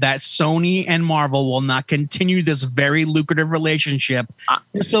made that Sony and Marvel will not continue this very lucrative relationship.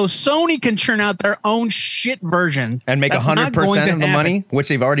 So Sony can churn out their own shit version and make That's not 100% going to of the happen. money, which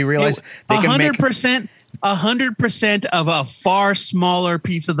they've already realized they can make. 100% of a far smaller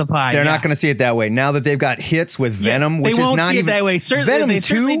piece of the pie. They're yeah. not going to see it that way. Now that they've got hits with Venom, They which is won't not see even it that way. Certainly, Venom they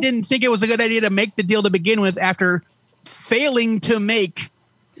certainly 2? didn't think it was a good idea to make the deal to begin with after failing to make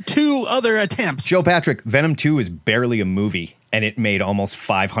two other attempts. Joe Patrick, Venom 2 is barely a movie, and it made almost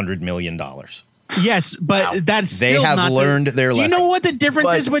 $500 million. Yes, but that's They still have not learned their Do you lesson. know what the difference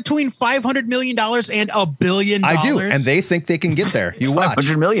But- is between $500 million and $1 billion? I do, and they think they can get there. You watch.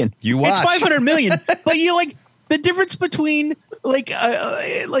 500 million. You watch. It's 500 million, but you like the difference between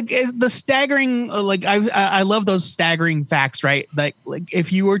the staggering I love those staggering facts, right? Like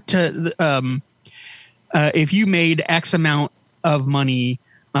if you were to if you made X amount of money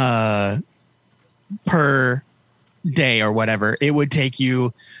per day or whatever, it would take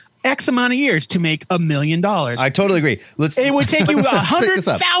you X amount of years to make $1 million. I totally agree. It would take you Let's pick this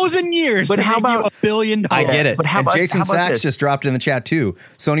up. 100,000 years But to how make you about- $1 billion. I get it. But how And about- Jason how about Sachs this? just dropped in the chat too.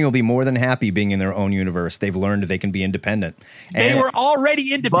 Sony will be more than happy being in their own universe. They've learned they can be independent. They And- were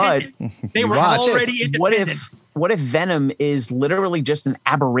already independent. They were watch. already independent. What if Venom is literally just an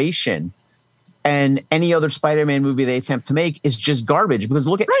aberration, and any other Spider-Man movie they attempt to make is just garbage? Because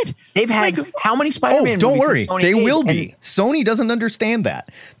look at they've had Like- how many Oh, Spider-Man? don't movies worry. has Sony They made? will And- be. Sony doesn't understand that.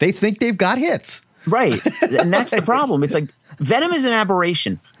 They think they've got hits. right, and that's the problem. It's like Venom is an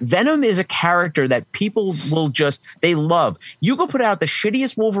aberration. Venom is a character that people will they love. You go put out the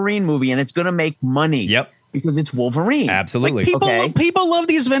shittiest Wolverine movie, and it's going to make money. Yep. Because it's Wolverine. Absolutely. People love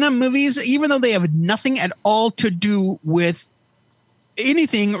these Venom movies, even though they have nothing at all to do with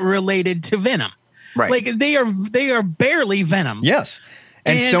anything related to Venom. Right. Like they are barely Venom. Yes.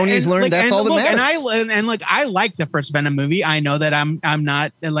 And Sony's learned that's all that matters. And look, I like the first Venom movie. I know that I'm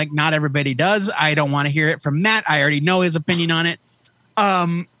not like not everybody does. I don't want to hear it from Matt. I already know his opinion on it.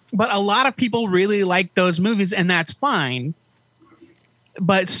 But a lot of people really like those movies, and that's fine.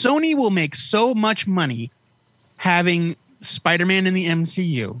 But Sony will make so much money having Spider-Man in the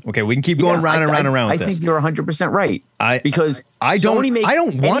MCU. Okay, we can keep going round and round with this. I think you're 100% right. Because I don't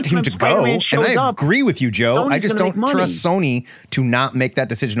want him to go. And I agree with you, Joe. Sony's I just don't trust Sony to not make that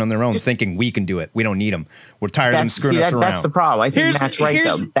decision on their own, thinking we can do it. We don't need them. We're tired of them screwing us around. That's the problem. I think Matt's right,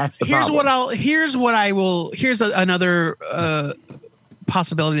 though. That's the problem. Here's another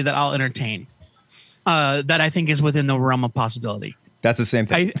possibility that I'll entertain that I think is within the realm of possibility. That's the same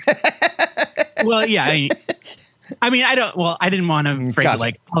thing. Well, yeah. I mean, I didn't want to phrase it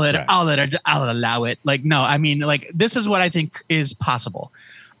like, I'll allow it. Like, no, I mean, like, this is what I think is possible.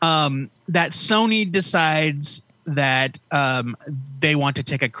 That Sony decides that they want to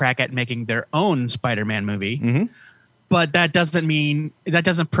take a crack at making their own Spider-Man movie. Mm-hmm. But that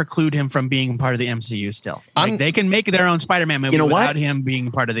doesn't preclude him from being part of the MCU still. Like, they can make their own Spider-Man movie without him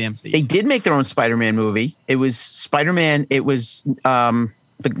being part of the MCU. They did make their own Spider-Man movie. It was Spider-Man. It was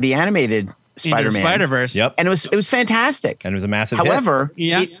the animated Spider-Man, Spider-Verse. Yep. And it was fantastic. And it was a massive However,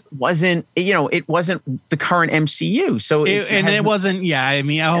 hit. It wasn't the current MCU. So it wasn't, I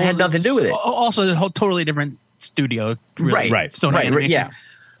mean, it had nothing to do with it. Also a whole totally different studio. Really, right. Sony Animation. Yeah.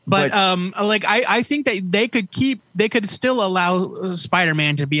 But I think that they could still allow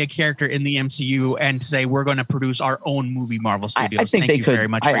Spider-Man to be a character in the MCU and say, we're going to produce our own movie, Marvel Studios. I think Thank you could. very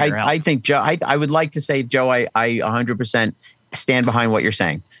much for your help. I think, Joe, I would like to say, Joe, I 100% stand behind what you're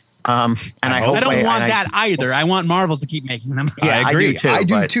saying. And I don't want that either. I want Marvel to keep making them. Yeah, I agree. I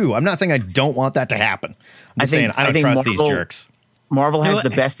do too. I'm not saying I don't want that to happen. I'm saying I don't trust these jerks. Marvel has the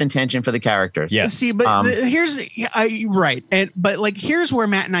best intention for the characters. Yes. See, but here's where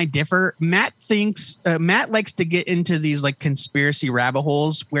Matt and I differ. Matt likes to get into these like conspiracy rabbit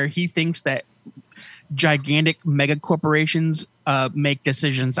holes where he thinks that gigantic mega corporations make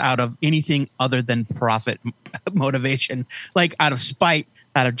decisions out of anything other than profit motivation, like out of spite,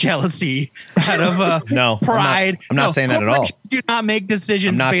 out of jealousy, out of pride. I'm not saying that at all. Do not make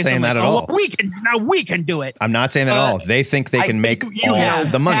decisions. I'm not based saying on that at all. We can do it. I'm not saying that at all. They think they can make all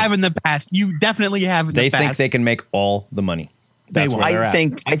the money. Have in the past. You definitely have in the past. They think they can make all the money. That's where they're at.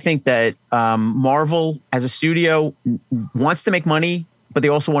 I think that Marvel as a studio wants to make money, but they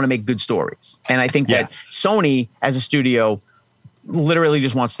also want to make good stories. And I think that Sony as a studio literally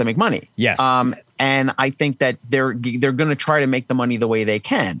just wants to make money. Yes. And I think that they're going to try to make the money the way they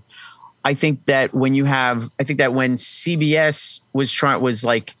can. I think that when CBS was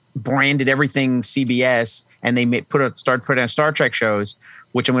like branded everything CBS, and they started putting on Star Trek shows,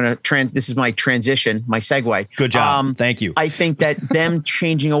 which I'm going to this is my transition, my segue. Good job. Thank you. I think that them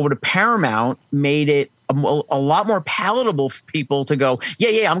changing over to Paramount made it a lot more palatable for people to go,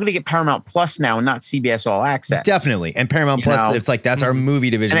 I'm going to get Paramount Plus now and not CBS All Access. Definitely. And Paramount Plus, it's like, that's our movie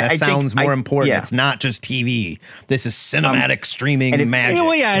division. And that sounds more important. It's not just TV. This is cinematic streaming magic.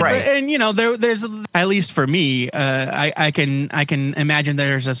 Well, and there's, at least for me, I can imagine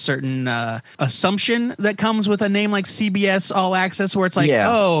there's a certain assumption that comes with a name like CBS All Access, where it's like,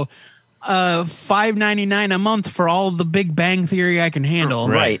 $5.99 a month for all the Big Bang Theory I can handle.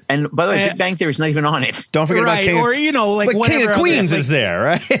 Right. And by the way, Big Bang Theory is not even on it. Don't forget about King. Or but King of Queens is there,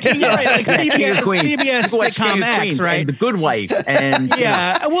 right? Like CBS sitcom X, right? And The Good Wife, and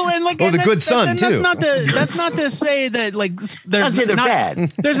well, and like The Good Son too. That's not to say that like there's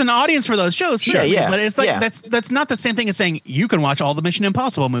bad. There's an audience for those shows, sure, but it's like that's not the same thing as saying you can watch all the Mission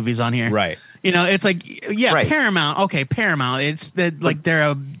Impossible movies on here, right? It's like Paramount. Okay, Paramount. It's that like they're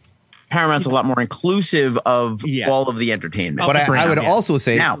a Paramount's a lot more inclusive of all of the entertainment. But I would also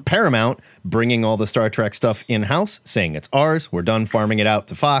say Paramount bringing all the Star Trek stuff in-house, saying it's ours, we're done farming it out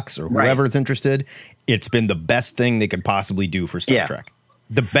to Fox or whoever is interested. It's been the best thing they could possibly do for Star Trek.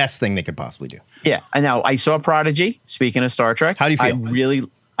 The best thing they could possibly do. Yeah. And now I saw Prodigy, speaking of Star Trek. How do you feel?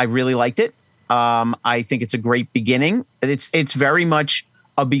 I really liked it. I think it's a great beginning. It's very much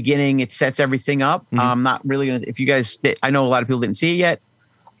a beginning. It sets everything up. I'm not really going to, if you guys, I know a lot of people didn't see it yet.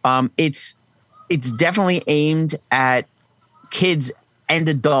 It's definitely aimed at kids and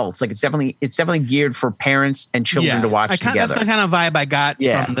adults. Like it's definitely geared for parents and children to watch together. That's the kind of vibe I got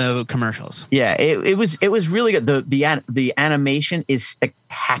from the commercials. Yeah, it was really good. The animation is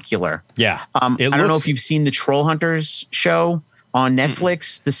spectacular. Yeah, I don't know if you've seen the Troll Hunters show on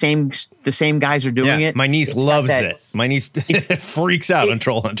Netflix. The same guys are doing it. My niece loves it. My niece freaks out on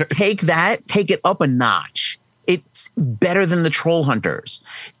Troll Hunter. Take it up a notch. It's better than the Troll Hunters.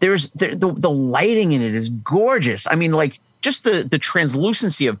 The lighting in it is gorgeous. I mean, like just the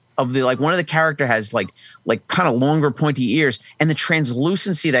translucency of the, like, one of the character has like kind of longer pointy ears, and the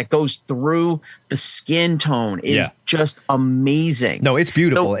translucency that goes through the skin tone is just amazing. No, it's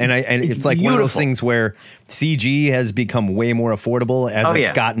beautiful. So, and it's like one of those things where CG has become way more affordable as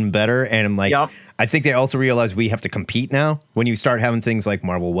it's gotten better. And I'm like, I think they also realize we have to compete now. When you start having things like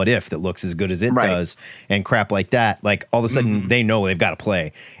Marvel What If that looks as good as it does and crap like that, like all of a sudden they know they've got to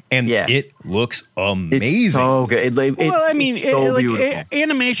play. And it looks amazing. It's so good. Well, I mean, so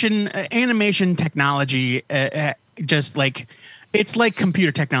animation technology, just like, it's like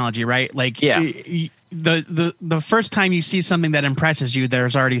computer technology, right? Like, the first time you see something that impresses you,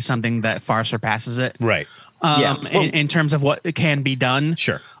 there's already something that far surpasses it. Right. In terms of what can be done.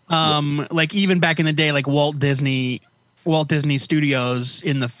 Sure. Like even back in the day, like Walt Disney Studios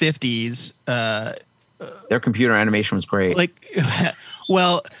in the 50s, their computer animation was great. Like,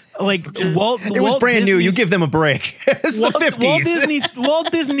 well, like it was brand new. You give them a break. It's the 50s.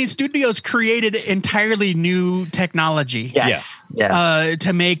 Walt Disney Studios created entirely new technology. Yes.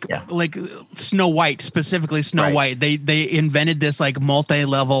 To make like Snow White, specifically Snow White. They invented this like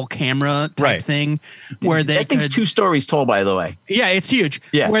multi-level camera type thing where they that thing's 2 stories tall, by the way. Yeah, it's huge.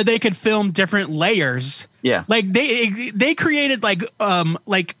 Yeah. Where they could film different layers. Yeah. Like they created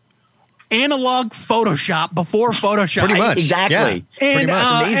like analog Photoshop before Photoshop. Pretty much. Exactly. And, pretty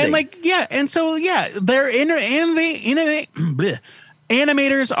much. Amazing. And like, and so, they're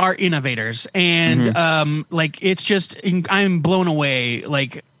animators are innovators. And like, it's just, I'm blown away.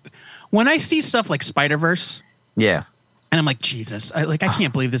 Like when I see stuff like Spider-Verse. Yeah. And I'm like, Jesus, I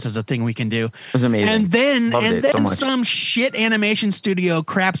can't believe this is a thing we can do. It was amazing. And then so some shit animation studio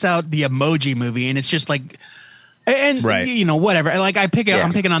craps out the Emoji Movie. And it's just like, and you know, whatever. Like I'm picking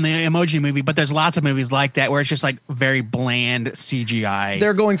on the Emoji Movie, but there's lots of movies like that where it's just like very bland CGI.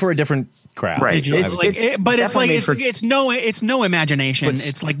 They're going for a different crowd, right? It's no imagination.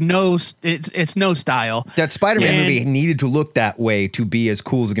 It's like no style. That Spider-Man movie needed to look that way to be as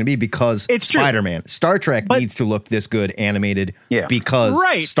cool as it can be because it's Spider-Man. Star Trek needs to look this good animated because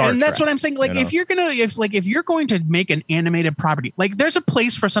Star Trek. And that's what I'm saying. Like if you're going to make an animated property, like there's a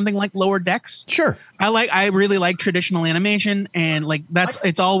place for something like Lower Decks. Sure. I really like traditional animation, and like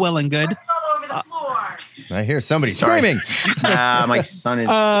it's all well and good. I hear somebody screaming. My son is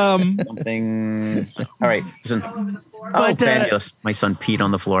something. All right, listen. Fabulous! My son peed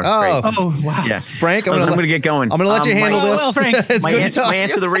on the floor. Oh, great. Wow! Yes, Frank, I'm going to get going. I'm going to let you handle this. Well, Frank, my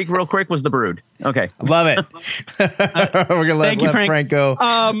answer to the real quick was The Brood. Okay, love it. We're going to let Frank go.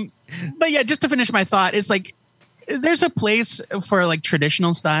 But yeah, just to finish my thought, it's like there's a place for like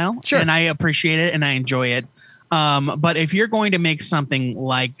traditional style, and I appreciate it and I enjoy it. But if you're going to make something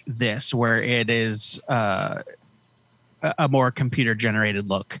like this, where it is a more computer generated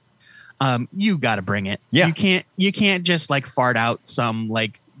look, you got to bring it. Yeah. You can't just like fart out some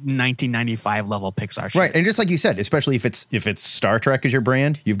like 1995 level Pixar shit. Right. And just like you said, especially if it's Star Trek as your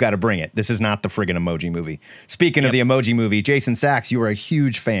brand, you've got to bring it. This is not the friggin' Emoji Movie. Speaking of the Emoji Movie, Jason Sachs, you are a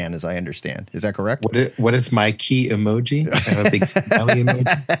huge fan, as I understand. Is that correct? What is my key emoji? I have a big smiley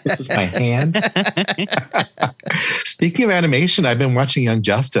emoji. This is my hand. Speaking of animation, I've been watching Young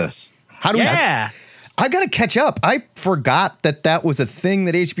Justice. How do we? I got to catch up. I forgot that was a thing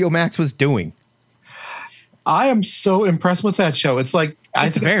that HBO Max was doing. I am so impressed with that show. It's like I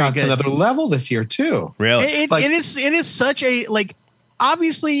think it's gone to another level this year too. Really, it is such a like.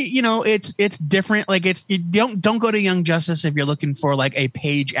 Obviously, you know it's different. Like you don't go to Young Justice if you're looking for like a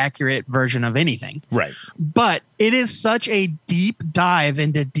page accurate version of anything. Right. But it is such a deep dive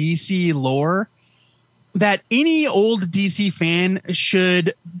into DC lore that any old DC fan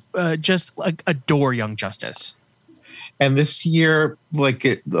should just like adore Young Justice. And this year, like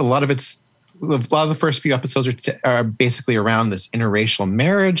a lot of the first few episodes are basically around this interracial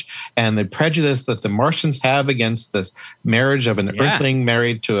marriage and the prejudice that the Martians have against this marriage of an Earthling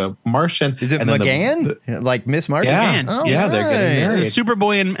married to a Martian. Is it McGann? Like Miss Martian? Yeah, they're getting married.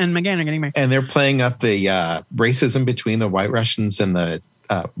 Superboy and McGann are getting married. And they're playing up the racism between the White Russians and the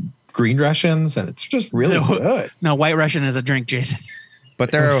Green Russians, and it's just really good. No, White Russian is a drink, Jason.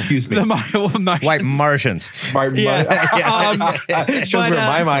 But they're excuse me, the white Martians. Shows where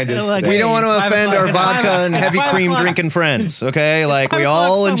my mind is. Like, we don't want to offend our vodka and heavy cream drinking friends. Okay, like we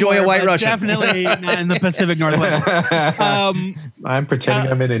all enjoy a White Russian. Definitely not in the Pacific Northwest. I'm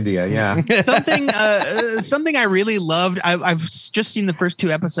pretending I'm in India. Yeah. Something I really loved. I've just seen the first 2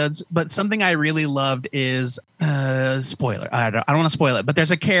 episodes, but something I really loved is spoiler. I don't want to spoil it, but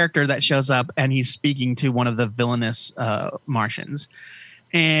there's a character that shows up and he's speaking to one of the villainous Martians.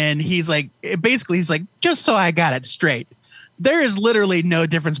 And he's like, just so I got it straight, there is literally no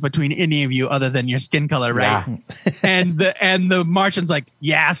difference between any of you other than your skin color, right? Yeah. And the Martian's like,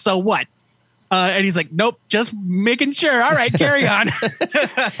 yeah, so what? And he's like, nope, just making sure. All right, carry on.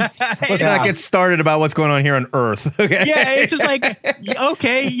 Let's not get started about what's going on here on Earth. Okay. Yeah, it's just like,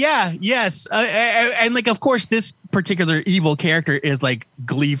 okay, yeah, yes. And like, of course, this particular evil character is like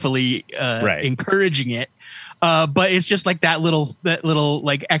gleefully encouraging it. But it's just like that little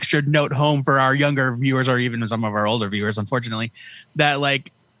like extra note home for our younger viewers, or even some of our older viewers, unfortunately, that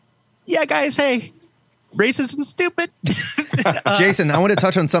like, yeah, guys, hey, racism stupid. Jason, I want to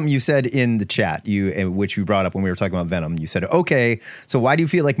touch on something you said in the chat, which you brought up when we were talking about Venom. You said, okay, so why do you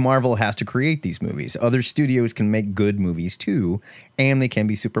feel like Marvel has to create these movies? Other studios can make good movies too, and they can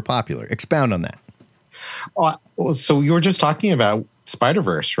be super popular. Expound on that. So you were just talking about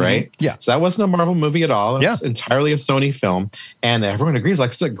Spider-Verse, right? Mm-hmm. Yeah. So that wasn't a Marvel movie at all. It was entirely a Sony film. And everyone agrees,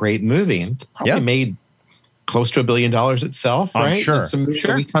 like, it's a great movie. And it's probably made close to $1 billion itself, right? I'm sure. It's a movie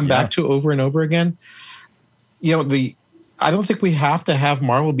that we come back to over and over again. You know, I don't think we have to have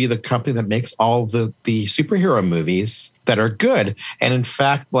Marvel be the company that makes all the superhero movies that are good. And in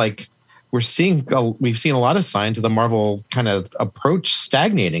fact, like, we've seen a lot of signs of the Marvel kind of approach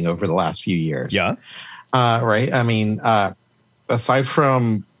stagnating over the last few years. Yeah. Right. I mean, aside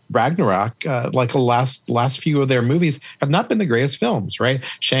from Ragnarok, like the last few of their movies have not been the greatest films, right?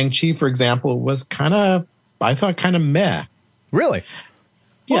 Shang-Chi, for example, was I thought kind of meh. Really?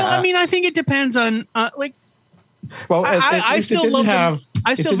 Well, I mean, I think it depends on like. Well, I still love them.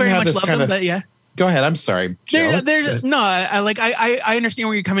 I still very much love them, but yeah. Go ahead. I'm sorry. There's no. I understand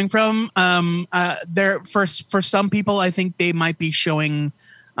where you're coming from. For some people, I think they might be showing,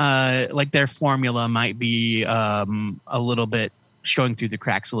 like their formula might be a little bit showing through the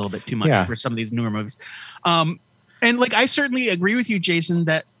cracks a little bit too much for some of these newer movies. And like I certainly agree with you, Jason,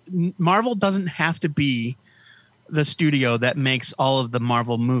 that Marvel doesn't have to be the studio that makes all of the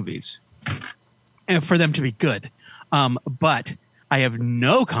Marvel movies and for them to be good. But I have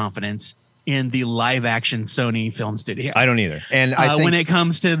no confidence in the live action Sony film studio. I don't either. And I think when it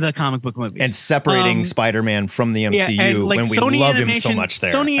comes to the comic book movies and separating Spider-Man from the MCU, and like when we Sony love Animation, him so much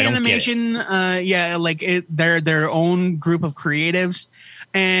there. Sony I don't Animation, they're their own group of creatives.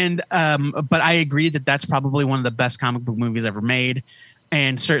 And but I agree that that's probably one of the best comic book movies ever made,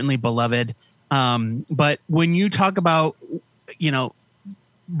 and certainly beloved. But when you talk about, you know,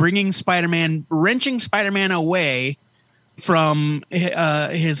 wrenching Spider-Man away from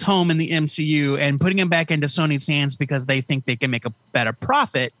his home in the MCU and putting him back into Sony's hands because they think they can make a better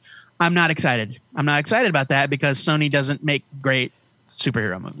profit, I'm not excited. I'm not excited about that because Sony doesn't make great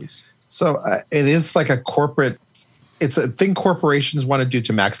superhero movies. So it is like a corporate. It's a thing corporations want to do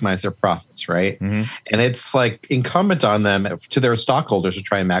to maximize their profits, right? Mm-hmm. And it's like incumbent on them, to their stockholders, to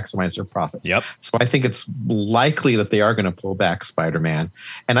try and maximize their profits. Yep. So I think it's likely that they are going to pull back Spider-Man.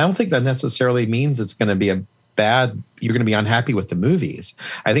 And I don't think that necessarily means it's going to be you're going to be unhappy with the movies.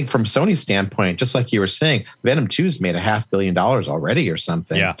 I think from Sony's standpoint, just like you were saying, Venom 2's made $500 million already or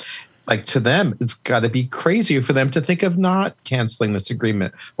something. Yeah. Like, to them, it's got to be crazy for them to think of not canceling this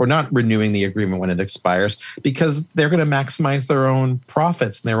agreement or not renewing the agreement when it expires, because they're going to maximize their own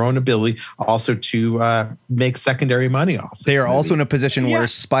profits and their own ability also to make secondary money off. They are also in a position where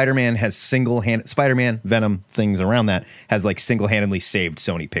Spider-Man, Venom, things around that has like single-handedly saved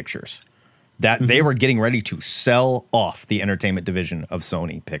Sony Pictures. That they were getting ready to sell off the entertainment division of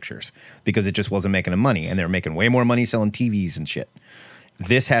Sony Pictures because it just wasn't making them money, and they were making way more money selling TVs and shit.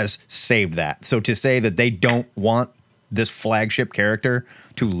 This has saved that. So to say that they don't want this flagship character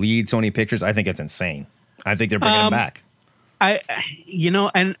to lead Sony Pictures, I think it's insane. I think they're bringing him back. I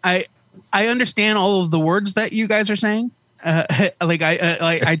understand all of the words that you guys are saying. I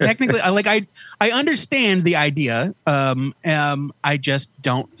understand the idea. I just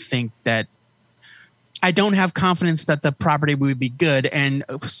don't think that. I don't have confidence that the property would be good, and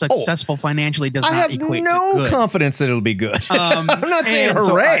successful financially does not equate to good. I have no confidence that it'll be good. I'm not saying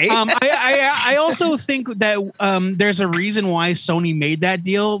hooray. I also think that there's a reason why Sony made that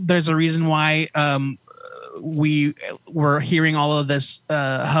deal. There's a reason why we were hearing all of this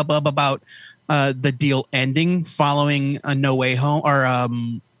hubbub about the deal ending following a No Way Home, or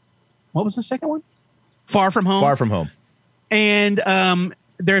what was the second one? Far From Home. Far From Home. And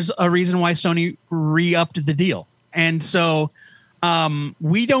there's a reason why Sony re-upped the deal. And so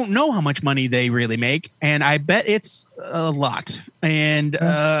we don't know how much money they really make. And I bet it's a lot. And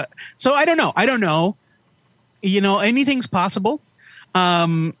so I don't know. You know, anything's possible.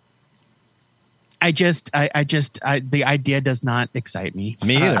 the idea does not excite me.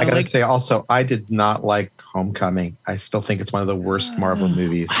 Me either. I gotta like- say also, I did not like Homecoming. I still think it's one of the worst Marvel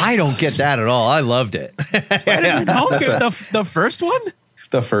movies. I don't get that at all. I loved it. Spider-Man Homecoming, the first one.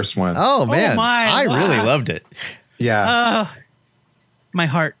 The first one. Oh man, my, I really wow. loved it. Yeah. My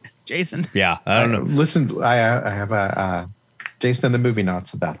heart, Jason. Yeah, I don't know. Listen, I have a Jason and the Movie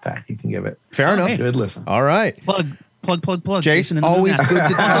Notes about that. You can give it Fair enough. a good listen. All right, Plug. Jason, and the always Movie good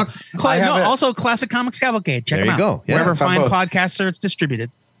to Night. talk. I have Also Classic Comics Cavalcade. Check There them you out. go. Yeah, Wherever it's on fine both. podcasts are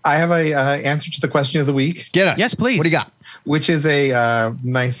distributed. I have a answer to the question of the week, Get us. Yes, please. What do you got? which is a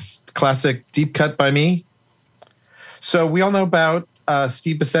nice classic deep cut by me. So we all know about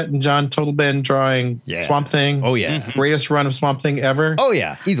Steve Bissett and John Totleben drawing Yeah. Swamp Thing. Oh yeah. Greatest run of Swamp Thing ever. Oh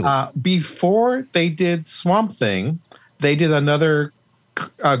yeah. Easily. Before they did Swamp Thing, they did another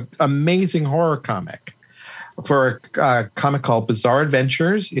amazing horror comic for a comic called Bizarre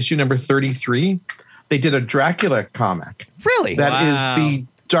Adventures, issue number 33. They did a Dracula comic. Really? That is Wow. the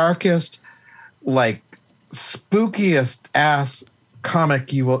darkest, like spookiest ass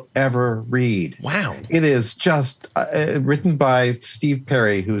comic you will ever read. Wow. It is just written by Steve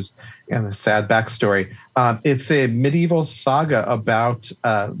Perry, who's in the sad backstory. It's a medieval saga about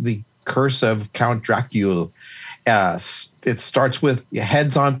the curse of Count Dracula. It starts with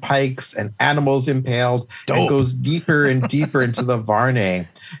heads on pikes and animals impaled and Dope. goes deeper and deeper into the Varney.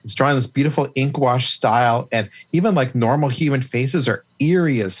 It's drawn in this beautiful ink wash style, and even like normal human faces are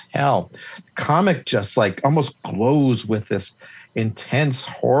eerie as hell. The comic just like almost glows with this intense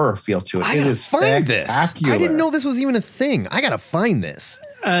horror feel to it. I It gotta is find this. spectacular. I didn't know this was even a thing. I gotta find this.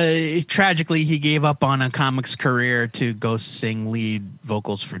 Tragically, he gave up on a comics career to go sing lead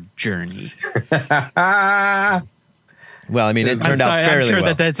vocals for Journey. Well, I mean, it I'm turned out fairly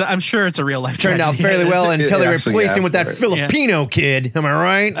well. I'm sure it's a real life. Turned out tragedy. fairly well It until they actually replaced him with that asked for it. Filipino kid. Am I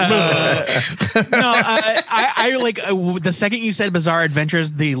right? No, I like the second you said Bizarre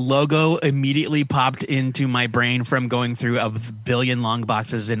Adventures, the logo immediately popped into my brain from going through a billion long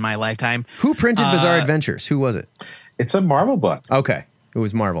boxes in my lifetime. Who printed Bizarre Adventures? Who was it? It's a Marvel book Okay, it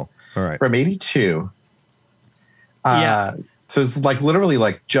was Marvel. All right. from 82. Yeah. So it's like literally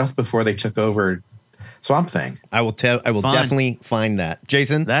like just before they took over Swamp Thing. I will Fun. definitely find that.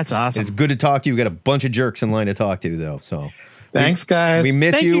 Jason, That's awesome. it's good to talk to you. We got a bunch of jerks in line to talk to, though. So Thanks, guys. we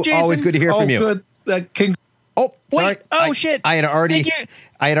miss Thank you. you, Jason. Always good to hear oh, from you. good. Oh, Wait. sorry. Oh, shit. I had already. Thank you.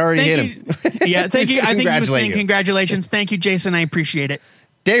 I had already hit him. Yeah, thank you. I think he was Congratulate saying you. congratulations. Thank you, Jason. I appreciate it.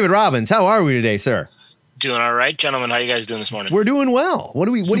 David Robbins, how are we today, sir? Doing all right, gentlemen. How you guys doing this morning? We're doing well. What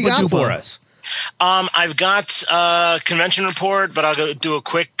do you got Super for duper. us? I've got a convention report, but I'll go do a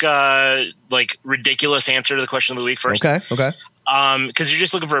quick, like ridiculous answer to the question of the week first. Okay. Because you're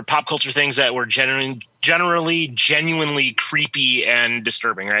just looking for pop culture things that were genuinely creepy and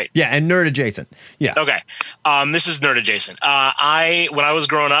disturbing, right? Yeah, and nerd adjacent. Yeah. Okay. This is nerd adjacent. When I was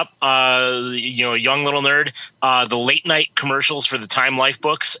growing up, a young little nerd, the late night commercials for the Time Life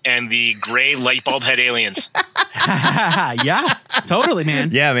books and the gray light bulb head aliens. Yeah, totally, man.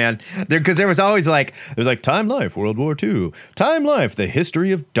 Yeah, man. Because there was always like, Time Life, World War II. Time Life, the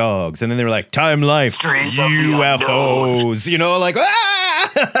history of dogs. And then they were like, Time Life, UFOs. You know, like,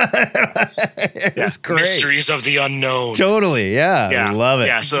 it's great. Mysteries of the unknown. Totally. Yeah. I love it.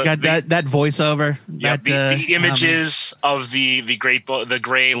 Yeah. So You got that voiceover. Yeah, that, the images of the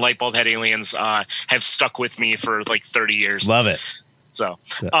gray light bulb head aliens have stuck with me for like 30 years. Love it. So,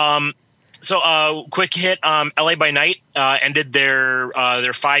 quick hit. LA by Night ended their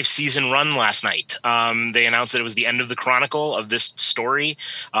 5-season run last night. They announced that it was the end of the chronicle of this story.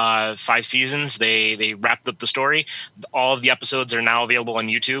 5 seasons. They wrapped up the story. All of the episodes are now available on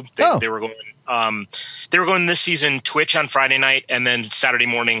YouTube. They were going. They were going this season Twitch on Friday night, and then Saturday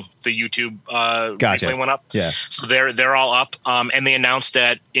morning the YouTube replay went up. Yeah. So they're all up, and they announced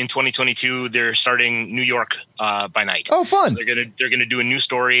that in 2022 they're starting New York by night. Oh, fun. So they're gonna do a new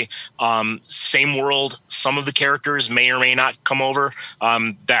story, same world. Some of the characters may or may not come over.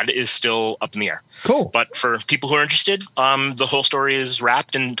 That is still up in the air. Cool. But for people who are interested, the whole story is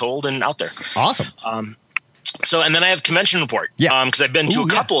wrapped and told and out there. Awesome. So, and then I have convention report. Yeah. Because I've been to a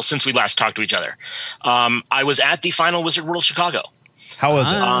couple since we last talked to each other. I was at the final Wizard World Chicago. How was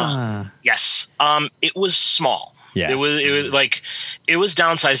it? Yes. It was small. Yeah. It was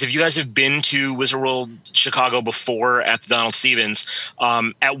downsized. If you guys have been to Wizard World Chicago before at the Donald Stevens,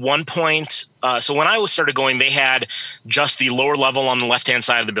 at one point, so when I started going, they had just the lower level on the left-hand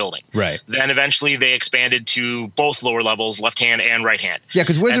side of the building. Right. Then eventually they expanded to both lower levels, left hand and right hand. Yeah,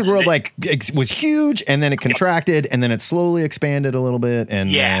 because Wizard And World was huge, and then it contracted, and then it slowly expanded a little bit,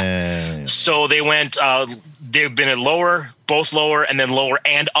 and Yeah. So they went they've been at lower, both lower, and then lower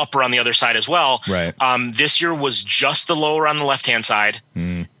and upper on the other side as well. Right. This year was just the lower on the left-hand side,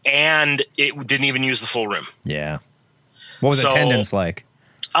 and it didn't even use the full room. Yeah. What was So- attendance like?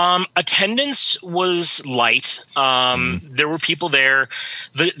 Attendance was light. There were people there.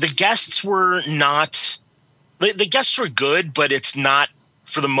 The guests were not. The guests were good, but it's not.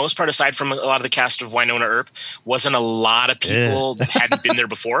 For the most part, aside from a lot of the cast of Winona Earp, wasn't a lot of people that hadn't been there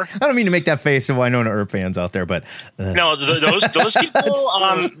before. I don't mean to make that face of Winona Earp fans out there, but No, those people,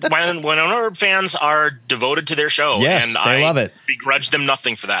 Winona Earp fans are devoted to their show. Yes, and they love it. Begrudge them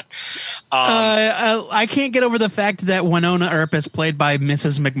nothing for that. I can't get over the fact that Winona Earp is played by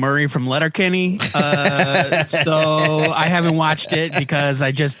Mrs. McMurray from Letterkenny. So I haven't watched it because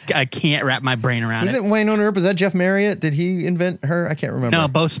I can't wrap my brain around is it. it Winona Earp? Is that Jeff Marriott? Did he invent her? I can't remember. No,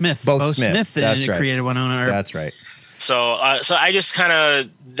 Bo Smith. Bo Smith. That's right. created Winona Earp. That's right. So I just kind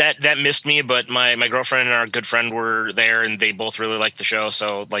of that missed me, but my girlfriend and our good friend were there, and they both really liked the show.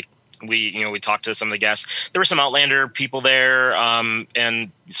 So like we talked to some of the guests. There were some Outlander people there,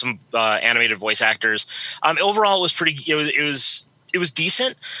 and some animated voice actors. Overall, it was pretty. It was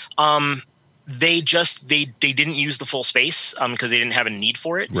decent. They didn't use the full space because they didn't have a need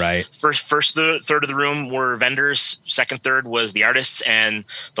for it. Right. First third of the room were vendors. Second third was the artists, and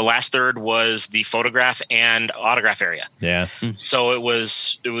the last third was the photograph and autograph area. Yeah. So it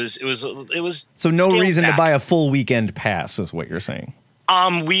was. So no scaled reason to back. buy a full weekend pass is what you're saying.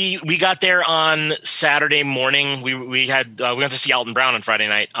 We got there on Saturday morning. We went to see Alton Brown on Friday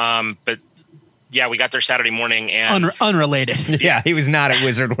night. But yeah, we got there Saturday morning, and Unrelated. Yeah, he was not at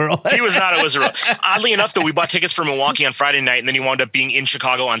Wizard World. he was not at Wizard World. Oddly enough, though, we bought tickets for Milwaukee on Friday night, and then he wound up being in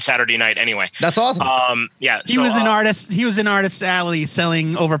Chicago on Saturday night anyway. That's awesome. Yeah, He was an artist. He was in Artist Alley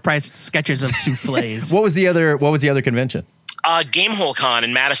selling overpriced sketches of souffles. What was the other convention? Gamehole Con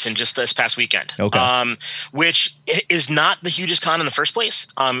in Madison just this past weekend. Okay. Which is not the hugest con in the first place.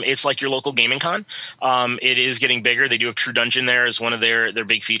 It's like your local gaming con. It is getting bigger. They do have True Dungeon there as one of their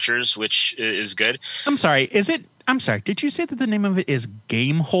big features, which is good. I'm sorry. Did you say that the name of it is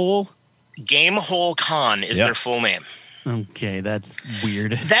Gamehole? Gamehole Con is Yep. their full name. Okay, that's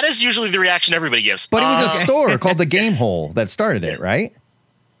weird. That is usually the reaction everybody gives. But it was a store called the Game Hole that started it, right?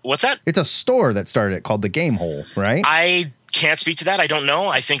 What's that? It's a store that started it called the Game Hole, right? I can't speak to that. I don't know.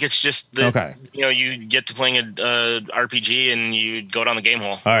 I think it's just that Okay. you get to playing a RPG and you go down the game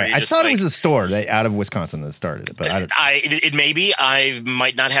hole. All right. You I just, thought like, it was a store out of Wisconsin that started it, but it may be. I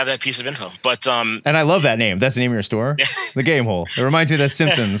might not have that piece of info, but and I love that name. That's the name of your store? The Game Hole. It reminds me of that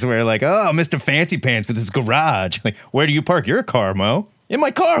Simpsons where like, oh, Mr. Fancy Pants with his garage. Like, where do you park your car, Mo? In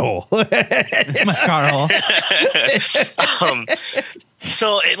my car hole. My Carl.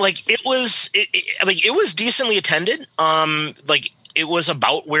 So it was decently attended. It was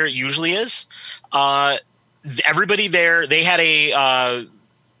about where it usually is. Everybody there, they had it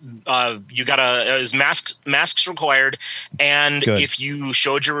was masks required, and Good. if you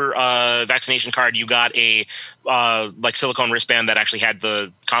showed your vaccination card, you got a silicone wristband that actually had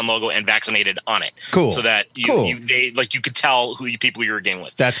the con logo and vaccinated on it. Cool. So that you could tell who people you were game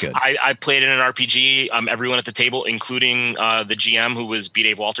with. That's good. I played in an RPG. Everyone at the table, including the GM, who was B.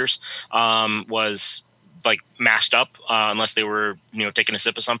 Dave Walters, was like masked up unless they were taking a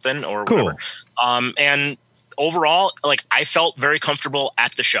sip of something or Cool. whatever. And overall, I felt very comfortable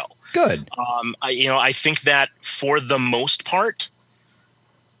at the show. Good. I think that for the most part,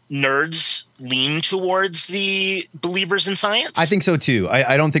 nerds lean towards the believers in science. I think so too.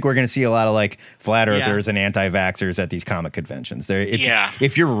 I don't think we're going to see a lot of flat earthers and anti-vaxxers at these comic conventions.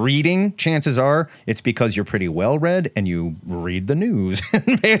 If you're reading, chances are it's because you're pretty well read and you read the news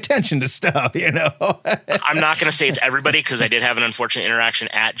and pay attention to stuff. I'm not going to say it's everybody because I did have an unfortunate interaction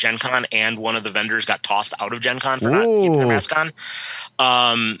at Gen Con and one of the vendors got tossed out of Gen Con for not keeping their mask on.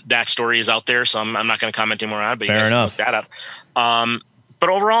 That story is out there, so I'm not going to comment anymore on it, but Fair you guys enough. can look that up. But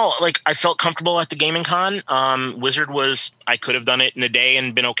overall, I felt comfortable at the gaming con. Wizard I could have done it in a day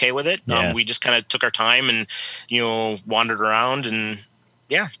and been okay with it. Yeah. We just kind of took our time and, wandered around and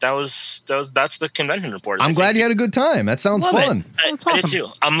yeah, that's the convention report. I'm glad you had a good time. That sounds Love fun. I did too.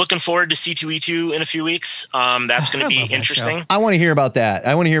 I'm looking forward to C2E2 in a few weeks. That's going to be love that interesting. I want to hear about that.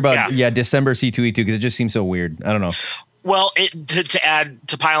 I want to hear about December C2E2 because it just seems so weird. I don't know. Well,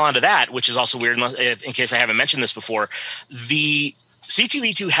 to pile onto that, which is also weird, in case I haven't mentioned this before, the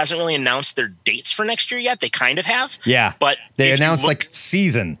C2E2 hasn't really announced their dates for next year yet. They kind of have. Yeah. But they announced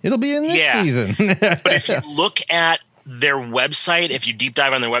season. It'll be in this season. But if you look at their website, if you deep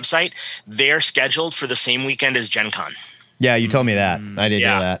dive on their website, they're scheduled for the same weekend as Gen Con. Yeah, you told me that. I didn't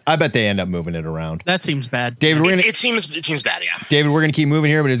know that. I bet they end up moving it around. That seems bad. David, It seems bad, yeah. David, we're going to keep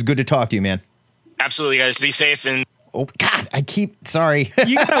moving here, but it's good to talk to you, man. Absolutely, guys. Be safe and Oh God, sorry.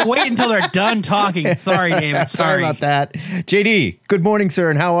 You gotta wait until they're done talking. Sorry, David. Sorry about that. JD, good morning, sir,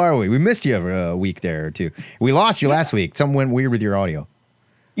 and how are we? We missed you a week there or two. We lost you last week. Something went weird with your audio.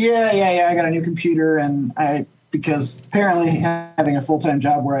 Yeah. I got a new computer, and because apparently having a full-time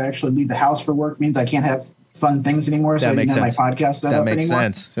job where I actually leave the house for work means I can't have fun things anymore. So I didn't have my podcast set up anymore. That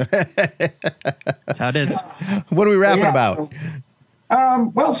makes sense. That's how it is. What are we rapping about?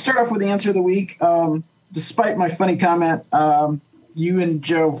 Well, start off with the answer of the week. Despite my funny comment, you and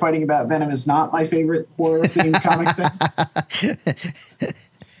Joe fighting about Venom is not my favorite horror-themed comic thing.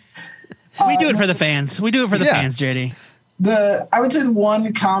 We do it for the fans. We do it for the fans, JD. I would say the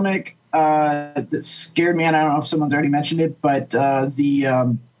one comic that scared me, and I don't know if someone's already mentioned it, but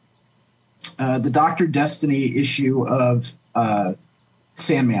the Dr. Destiny issue of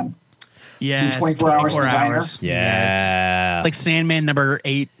Sandman. Yeah, 24 hours in the diner. Yeah. Like Sandman number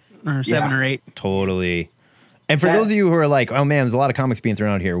 8 or 7 or 8. Totally. And for those of you who are like, oh man, there's a lot of comics being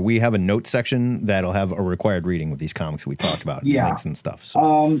thrown out here, we have a note section that'll have a required reading with these comics we talked about, links and stuff.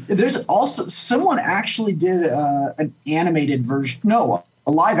 So. There's also someone actually did an animated version, a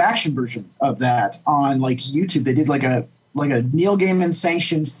live action version of that on like YouTube. They did like a Neil Gaiman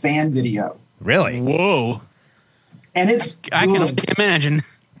sanctioned fan video. Really? Whoa. And it's I can only imagine.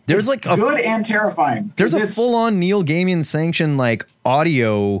 There's like good and terrifying. There's a full-on Neil Gaiman sanctioned like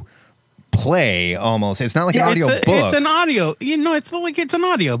audio play almost. It's not like an audio book. It's an audio. It's like it's an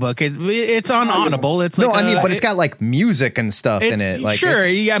audio book. It's on Audible. It's like but it's got like music and stuff in it. Like sure.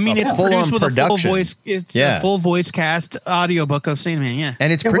 It's produced with production. a full voice. It's a full voice cast audio book of Sandman. Yeah,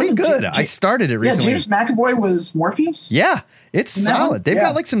 and it's pretty good. I started it recently. Yeah, James McAvoy was Morpheus. Yeah, it's solid. They've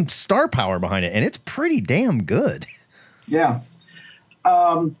got like some star power behind it, and it's pretty damn good. Yeah.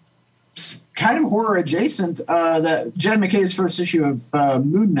 Kind of horror adjacent. That Jed McKay's first issue of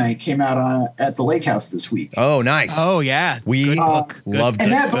Moon Knight came out at the Lake House this week. Oh, nice. Oh, yeah. We loved it.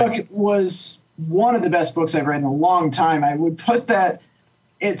 And that book was one of the best books I've read in a long time. I would put that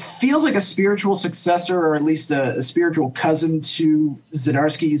it feels like a spiritual successor, or at least a spiritual cousin to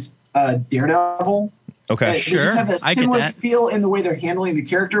Zdarsky's Daredevil. Okay, They just have that similar feel in the way they're handling the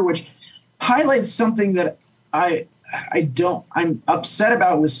character, which highlights something that I'm upset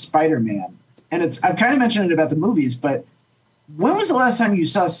about with Spider-Man. And I've kind of mentioned it about the movies, but when was the last time you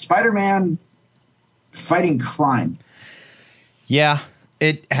saw Spider-Man fighting crime? Yeah,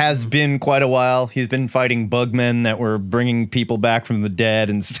 it has been quite a while. He's been fighting bugmen that were bringing people back from the dead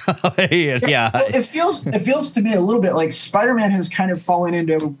and stuff. Yeah. It feels to me a little bit like Spider-Man has kind of fallen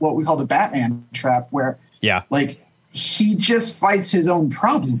into what we call the Batman trap, where like he just fights his own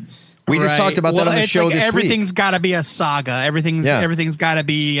problems. We just talked about that on the show this everything's got to be a saga. Everything's got to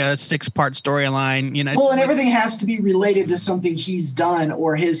be a 6-part storyline. And everything has to be related to something he's done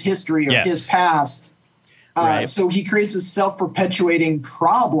or his history or his past. So he creates a self-perpetuating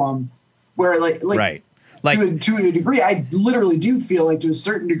problem where, to a degree, I literally do feel like, to a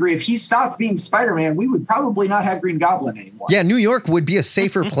certain degree, if he stopped being Spider-Man, we would probably not have Green Goblin anymore. Yeah, New York would be a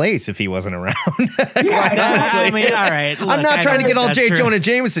safer place if he wasn't around. I mean, all right. Look, I'm not trying to get all J. Jonah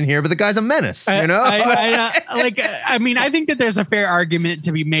Jameson here, but the guy's a menace, you know? I think that there's a fair argument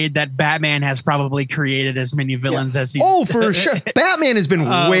to be made that Batman has probably created as many villains as he. Oh, for sure. Batman has been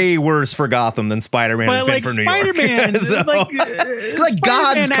way worse for Gotham than Spider-Man has been for New Spider-Man, York.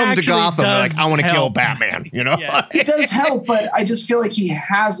 Gods come to Gotham like, I want to kill Batman. You know, it does help, but I just feel like he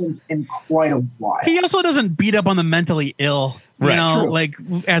hasn't in quite a while. He also doesn't beat up on the mentally ill, you know, like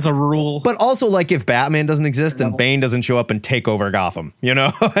as a rule. But also, like, if Batman doesn't exist, then Bane doesn't show up and take over Gotham. You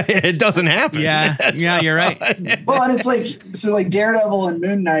know, it doesn't happen. Yeah, you're right. Well, and it's like Daredevil and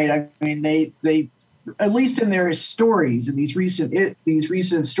Moon Knight. I mean, they at least in their stories in these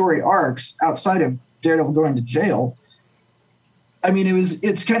recent story arcs outside of Daredevil going to jail. I mean,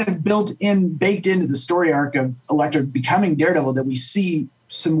 it's kind of baked into the story arc of Elektra becoming Daredevil that we see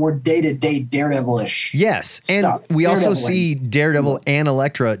some more day-to-day Daredevil-ish. Yes, and we also see Daredevil and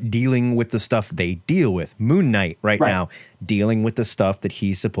Elektra dealing with the stuff they deal with. Moon Knight right now dealing with the stuff that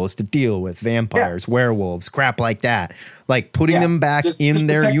he's supposed to deal with. Vampires, werewolves, crap like that. Like putting them back in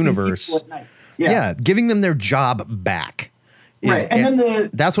their universe. Giving them their job back. And then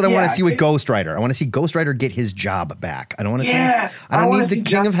that's what I want to see with Ghost Rider. I want to see Ghost Rider get his job back. I don't want to see. I don't need the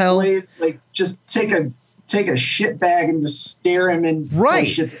King of Hell. Like just take take a shit bag and just stare him in.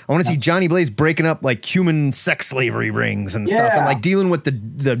 Right. I want to see Johnny Blaze breaking up like human sex slavery rings and stuff, and like dealing with the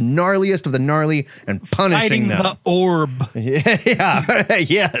gnarliest of the gnarly and punishing Fighting them. the orb. Yeah.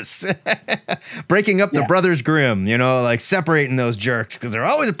 Yes. Breaking up the Brothers Grimm, like separating those jerks because they're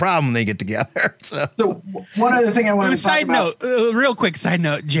always a problem when they get together. So one other thing I wanted to talk about. Real quick side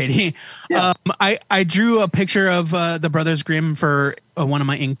note, JD. Yeah. I drew a picture of the Brothers Grimm for one of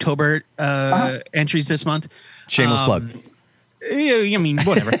my Inktober entries this month. Shameless plug. I mean,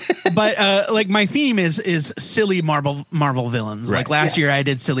 whatever. But like my theme is silly Marvel villains. Right. Like last year I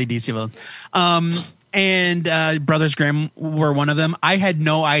did silly DC villains. And Brothers Grimm were one of them. I had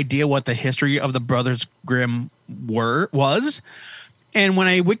no idea what the history of the Brothers Grimm was. And when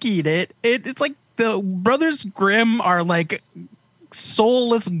I wikied it's like the Brothers Grimm are like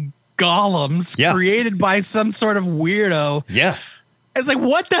soulless golems created by some sort of weirdo. Yeah. It's like,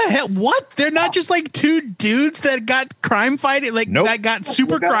 what the hell? What? They're not just like two dudes that got crime fighting, that got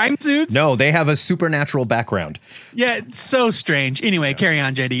super crime suits. No, they have a supernatural background. Yeah, it's so strange. Anyway, carry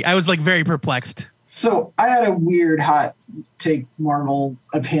on, JD. I was like very perplexed. So I had a weird hot take Marvel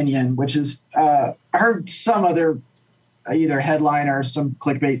opinion, which is I heard some other either headline or some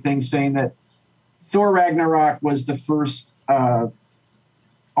clickbait thing saying that Thor Ragnarok was the first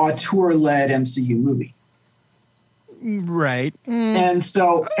auteur-led MCU movie. Right. And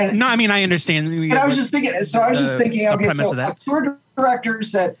so no, I mean I understand. And I was just thinking okay, so auteur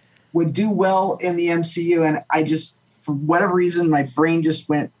directors that would do well in the MCU, and I just for whatever reason my brain just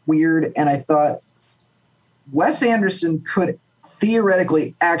went weird, and I thought Wes Anderson could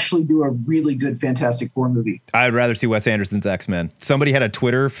theoretically actually do a really good Fantastic Four movie. I'd rather see Wes Anderson's X-Men. Somebody had a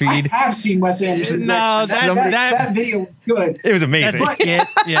Twitter feed. I have seen Wes Anderson's X-Men. That video was good. It was amazing.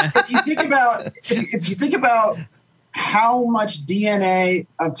 Yeah. If you think about how much DNA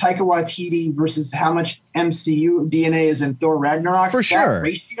of Taika Waititi versus how much MCU DNA is in Thor Ragnarok, for sure. That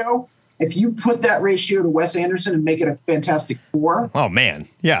ratio, if you put that ratio to Wes Anderson and make it a Fantastic Four, oh man,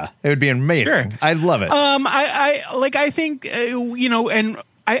 yeah, it would be amazing. Sure. I'd love it. I think and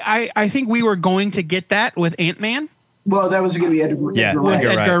I think we were going to get that with Ant-Man. Well, that was going to be Edgar Wright.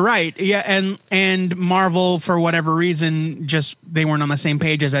 Edgar Wright. Yeah, and Marvel, for whatever reason, just they weren't on the same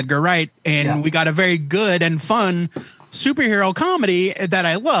page as Edgar Wright, and we got a very good and fun superhero comedy that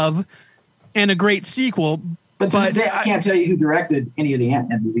I love, and a great sequel. But to this day, I can't tell you who directed any of the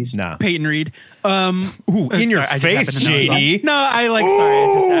Ant-Man movies. No, Peyton Reed. In your face, JD. No,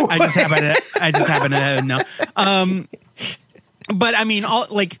 sorry. I just happen to know. But I mean,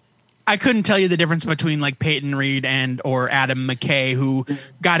 I couldn't tell you the difference between like Peyton Reed or Adam McKay, who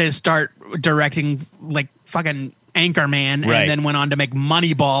got his start directing like fucking Anchorman and then went on to make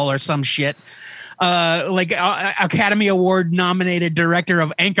Moneyball or some shit. Academy Award nominated director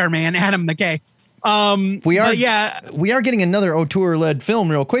of Anchorman, Adam McKay. We are getting another auteur-led film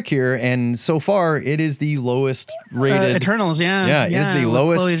real quick here, and so far it is the lowest rated Eternals. Yeah, it is the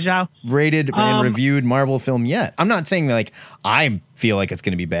lowest rated and reviewed Marvel film yet. I'm not saying like I feel like it's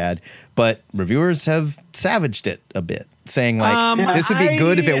going to be bad, but reviewers have savaged it a bit, saying like this would be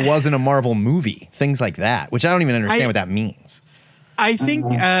good if it wasn't a Marvel movie, things like that, which I don't even understand what that means. I think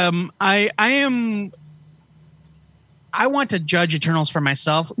I want to judge Eternals for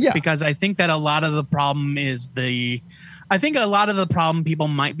myself because I think that a lot of the problem people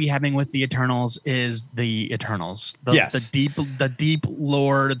might be having with the Eternals is the Eternals, the deep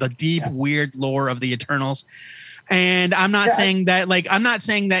lore, the deep weird lore of the Eternals. And I'm not saying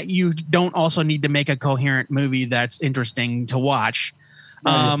that you don't also need to make a coherent movie that's interesting to watch.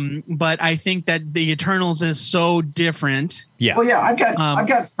 But I think that the Eternals is so different. Yeah. Well, yeah, I've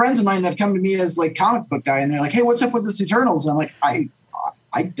got friends of mine that come to me as like comic book guy, and they're like, "Hey, what's up with this Eternals?" And I'm like,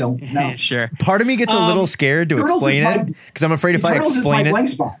 I don't know. Sure. Part of me gets a little scared to explain it because I'm afraid if I explain it,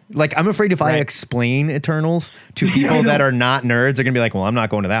 like I'm afraid if I explain Eternals to people that are not nerds, they're gonna be like, "Well, I'm not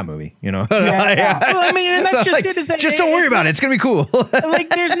going to that movie," you know. Well, I mean, and that's so, just it. Is that just don't worry about it. It's gonna be cool. Like,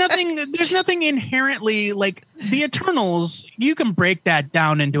 there's nothing inherently like the Eternals. You can break that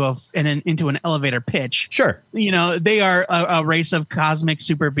down into an elevator pitch. Sure. You know, they are a race of cosmic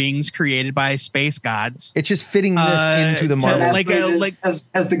super beings created by space gods. It's just fitting this into the Marvel,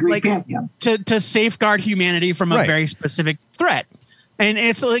 as the Greek pantheon to safeguard humanity from a very specific threat. And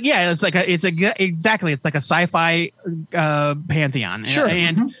it's like, it's like a sci-fi pantheon. Sure.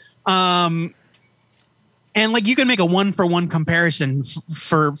 And like you can make a 1-for-1 comparison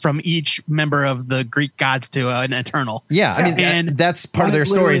from each member of the Greek gods to an Eternal. Yeah, I mean that's part of their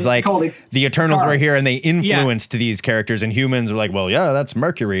stories. Like the Eternals were here and they influenced these characters, and humans were like, well, yeah, that's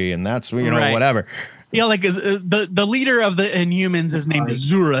Mercury, and that's whatever. Yeah, like the leader of the Inhumans is named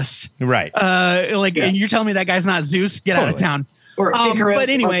Zurus. Right. And you're telling me that guy's not Zeus? Get out of town. Or Icarus, but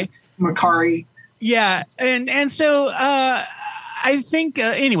anyway, Makari. Yeah, and so I think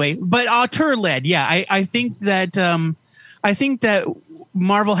anyway, but auteur led. Yeah, I think that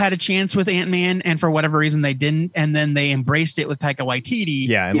Marvel had a chance with Ant-Man, and for whatever reason they didn't, and then they embraced it with Taika Waititi.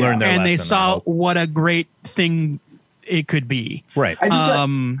 Yeah, and learned their lesson. And they saw what a great thing it could be. Right.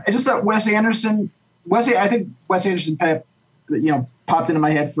 I just thought Wes Anderson. I think Wes Anderson popped into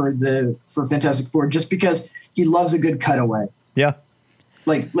my head for Fantastic Four just because he loves a good cutaway. Yeah.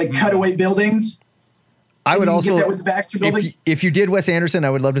 Like cutaway buildings. I would also get that with the Baxter Building. If you did Wes Anderson,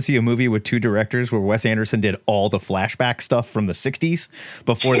 I would love to see a movie with two directors where Wes Anderson did all the flashback stuff from the 60s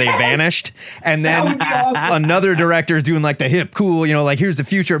before they vanished. And then awesome. Another director is doing like the hip, cool, like here's the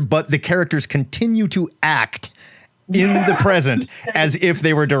future, but the characters continue to act in the present as if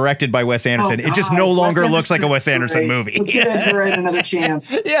they were directed by Wes Anderson. It just no longer looks like a Wes Anderson movie. Let's give Edgar Wright another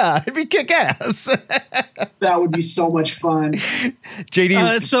chance. Yeah, it'd be kick-ass. That would be so much fun.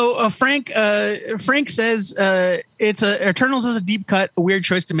 JD. Frank says Eternals is a deep cut, a weird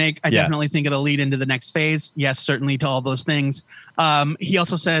choice to make. I definitely think it'll lead into the next phase. Yes, certainly to all those things. He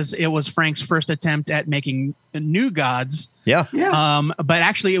also says it was Frank's first attempt at making new gods. Yeah. But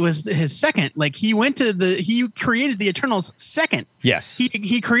actually it was his second. Like he created the Eternals second. Yes.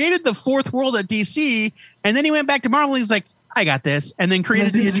 He created the fourth world at DC, and then he went back to Marvel. And he's like, I got this, and then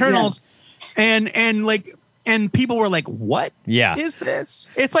created the Eternals, and people were like, what? Yeah. Is this?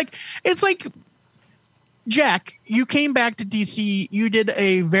 It's like Jack, you came back to DC. You did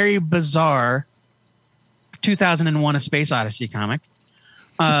a very bizarre 2001: A Space Odyssey comic.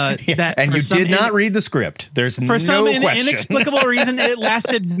 And you did not read the script. There's no question. For some inexplicable reason, it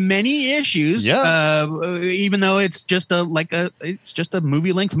lasted many issues. Yeah. Even though it's just a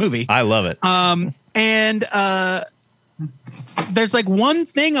movie length movie. I love it. And there's like one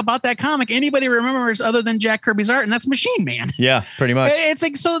thing about that comic anybody remembers other than Jack Kirby's art, and that's Machine Man. Yeah, pretty much. It's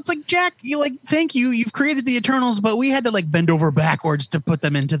like Jack, thank you. You've created the Eternals, but we had to like bend over backwards to put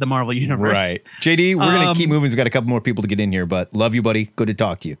them into the Marvel universe. Right. JD, we're gonna keep moving. We've got a couple more people to get in here, but love you, buddy. Good to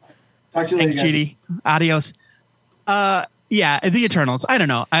talk to you. Talk to you later. Thanks, JD. Adios. Yeah, the Eternals. I don't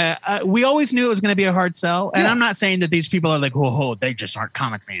know. We always knew it was going to be a hard sell, and I'm not saying that these people are like, oh, they just aren't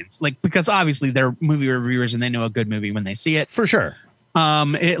comic fans. Like, because obviously they're movie reviewers and they know a good movie when they see it. For sure.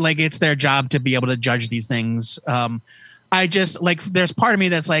 It's their job to be able to judge these things. I just there's part of me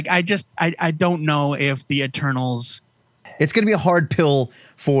that's like, I don't know if the Eternals. It's going to be a hard pill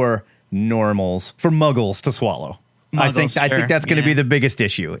for normals, for muggles to swallow. I think that's going to be the biggest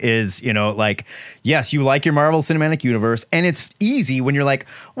issue is, yes, you like your Marvel Cinematic Universe, and it's easy when you're like,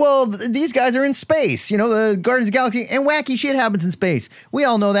 well, these guys are in space, the Guardians of the Galaxy, and wacky shit happens in space. We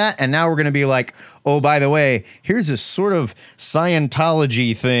all know that. And now we're going to be like, oh, by the way, here's this sort of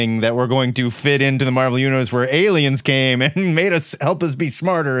Scientology thing that we're going to fit into the Marvel Universe where aliens came and made us help us be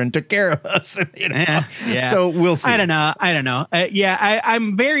smarter and took care of us. Yeah. So we'll see. I don't know.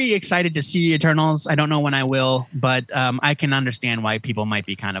 I'm very excited to see Eternals. I don't know when I will, but I can understand why people might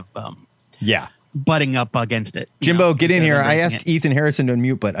be kind of butting up against it. Jimbo, get in here. I asked Ethan Harrison to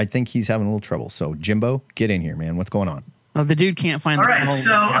unmute, but I think he's having a little trouble. So Jimbo, get in here, man. What's going on? Well, the dude can't find All the right, hole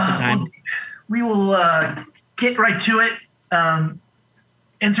so half the time. we will get right to it.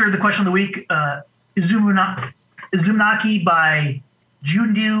 Enter the question of the week. Izumaki by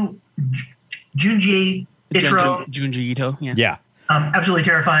Junji Ito. Junji Ito, yeah. Yeah. Absolutely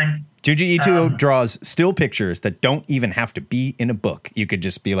terrifying. Junji Ito draws still pictures that don't even have to be in a book. You could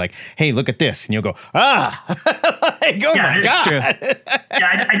just be like, hey, look at this. And you'll go, my God.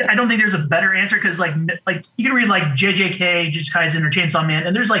 I don't think there's a better answer because like you can read like JJK, Jujutsu Kaisen, or Chainsaw Man,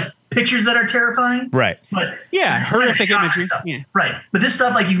 and there's like pictures that are terrifying. Right. But horrific imagery. Yeah. Right. But this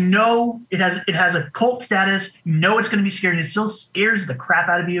stuff, it has a cult status. It's going to be scary, and it still scares the crap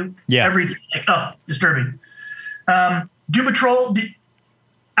out of you. Yeah. Everything. Disturbing. Doom Patrol.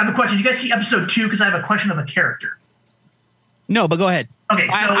 I have a question. Did you guys see episode 2? Because I have a question of a character. No, but go ahead. Okay.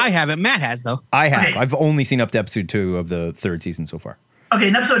 So, I haven't. Matt has, though. I have. Okay. I've only seen up to episode 2 of the 3rd season so far. Okay,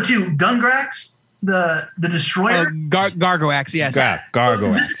 in episode 2, Gungrax, the destroyer. Gargoax, yes.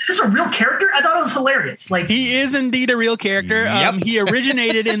 Gargoax. Is this a real character? I thought it was hilarious. Like he is indeed a real character. Yep. He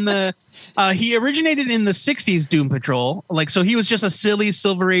originated in the 60s Doom Patrol. So he was just a silly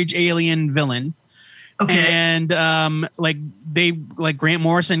Silver Age alien villain. Okay. And Grant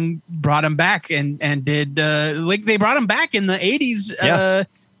Morrison brought him back and did they brought him back in the 80s. Yeah.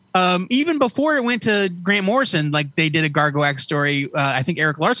 Even before it went to Grant Morrison, they did a Gargoax story. I think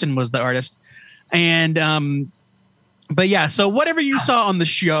Eric Larson was the artist. And but yeah, so whatever you saw on the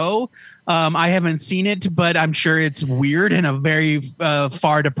show, I haven't seen it, but I'm sure it's weird and a very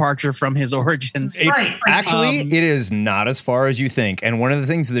far departure from his origins. It is not as far as you think. And one of the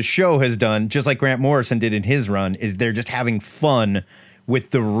things the show has done, just like Grant Morrison did in his run, is they're just having fun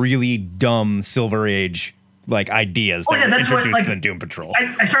with the really dumb Silver Age ideas that were introduced in Doom Patrol.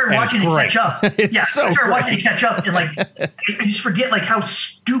 I started watching it catch up. I started watching it catch up, and I just forget how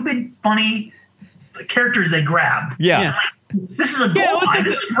stupid, funny characters they grab. Yeah. This is a gold mine.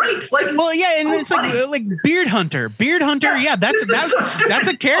 This is great. It's funny. like Beard Hunter. Beard Hunter, that's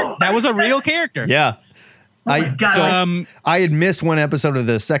a character. That was a real character. Yeah. Oh I had missed one episode of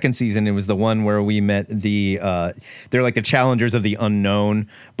the second season. It was the one where we met they're like the challengers of the unknown,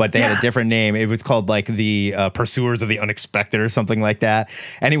 but they had a different name. It was called the pursuers of the unexpected or something like that.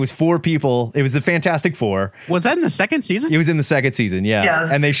 And it was 4 people. It was the Fantastic Four. Was that in the second season? It was in the second season. Yeah.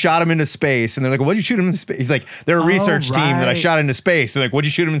 And they shot him into space and they're like, what'd you shoot him in space? He's like, they're a research team that I shot into space. They're like, what'd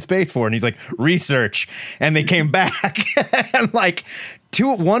you shoot him in space for? And he's like, research. And they came back and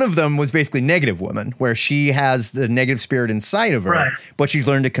one of them was basically Negative Woman, where she has the negative spirit inside of her, but she's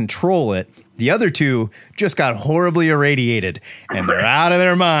learned to control it. The other 2 just got horribly irradiated, and they're out of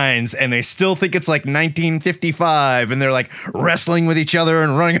their minds, and they still think it's 1955, and they're wrestling with each other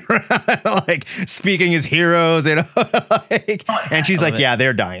and running around, speaking as heroes, and she's like, yeah,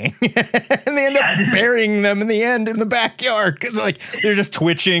 they're dying. And they end up burying them in the end in the backyard, because they're just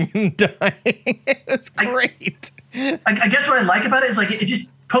twitching and dying. It's great. I guess what I like about it is it just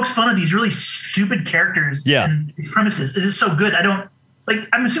pokes fun at these really stupid characters and these premises. It is so good.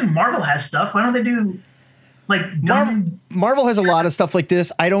 I'm assuming Marvel has stuff. Why don't they do Marvel has a lot of stuff like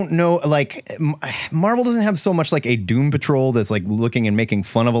this. I don't know. Marvel doesn't have so much a Doom Patrol that's looking and making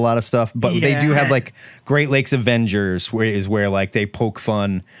fun of a lot of stuff, but they do have Great Lakes Avengers, where they poke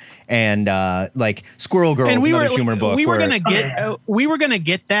fun. And Squirrel Girl, and another humor book. We were gonna get we were gonna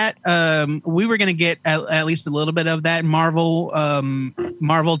get that. We were gonna get at least a little bit of that Marvel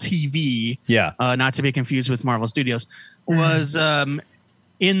TV. Yeah. Not to be confused with Marvel Studios, was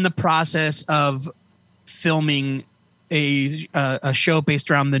in the process of filming a show based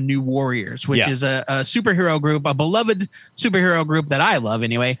around the New Warriors, which is a superhero group, a beloved superhero group that I love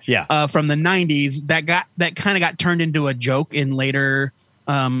anyway. Yeah. From the 90s that kind of got turned into a joke in later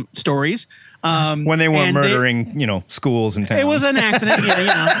stories when they weren't murdering schools and towns. It was an accident.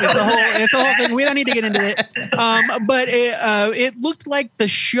 It's a whole thing. We don't need to get into it. But it looked like the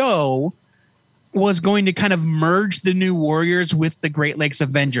show was going to kind of merge the New Warriors with the Great Lakes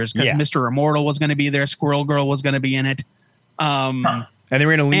Avengers, because Mr. Immortal was going to be there, Squirrel Girl was going to be in it, and they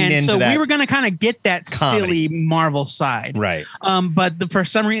were going to lean into that. So we were going to kind of get that comedy. Silly Marvel side, right? But for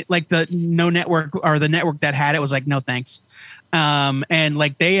some reason, the No Network, or the network that had it, was like, no thanks. And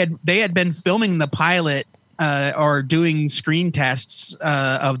they had been filming the pilot or doing screen tests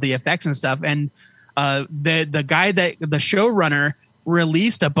of the effects and stuff, and the guy the showrunner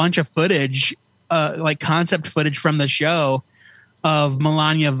released a bunch of footage, concept footage from the show of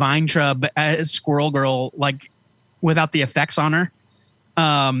Melania Weintraub as Squirrel Girl, without the effects on her.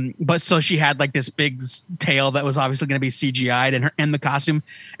 But so she had this big tail that was obviously going to be CGI'd, and the costume,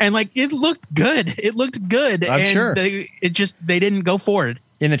 and it looked good. It looked good. I'm sure. They didn't go for it.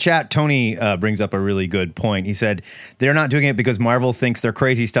 In the chat, Tony brings up a really good point. He said they're not doing it because Marvel thinks their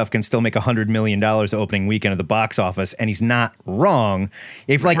crazy stuff can still make $100 million opening weekend at the box office, and he's not wrong.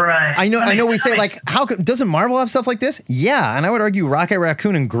 If I know we say how doesn't Marvel have stuff like this? Yeah, and I would argue Rocket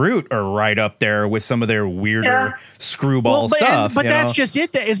Raccoon and Groot are right up there with some of their weirder screwball stuff. But that's just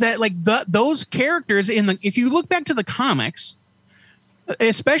it. Is that those characters if you look back to the comics,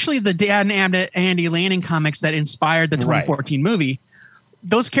 especially the Dan Abnett, Andy Lanning comics that inspired the 2014 movie.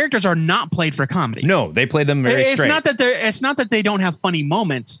 Those characters are not played for comedy. No, they play them very straight. It's not that they don't have funny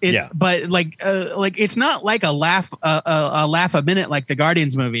moments. But it's not like a laugh a minute like the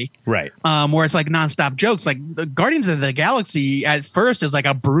Guardians movie, right? Where it's nonstop jokes. The Guardians of the Galaxy at first is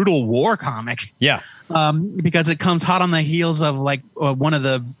a brutal war comic. Yeah. Because it comes hot on the heels of one of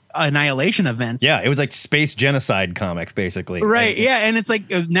the Annihilation events. Yeah, it was space genocide comic, basically. Right, yeah, and it's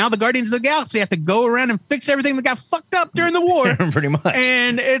now the Guardians of the Galaxy have to go around and fix everything that got fucked up during the war. Pretty much.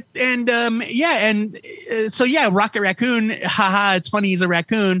 So Rocket Raccoon, haha, it's funny he's a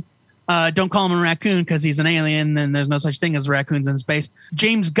raccoon. Don't call him a raccoon because he's an alien and there's no such thing as raccoons in space.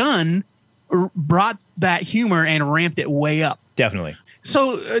 James Gunn brought that humor and ramped it way up. Definitely.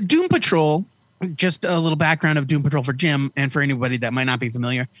 So Doom Patrol, just a little background of Doom Patrol for Jim and for anybody that might not be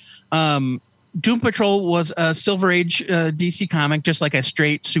familiar. Doom Patrol was a Silver Age DC comic, just like a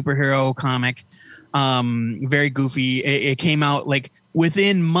straight superhero comic. Very goofy. It came out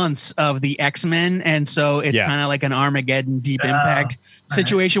within months of the X-Men, and so it's kind of like an Armageddon Deep Impact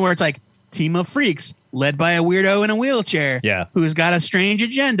situation where it's team of freaks led by a weirdo in a wheelchair. Yeah. Who's got a strange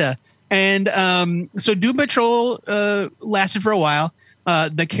agenda. And so Doom Patrol lasted for a while.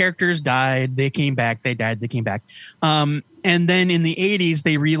 The characters died. They came back. They died. They came back. And then in the 80s,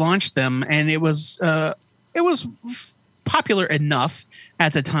 they relaunched them, and it was popular enough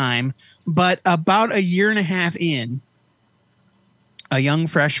at the time. But about a year and a half in, a young,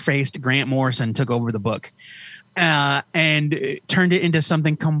 fresh-faced Grant Morrison took over the book and turned it into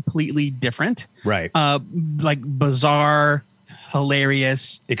something completely different. Right. Like bizarre,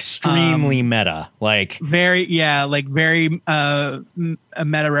 hilarious, extremely meta, very meta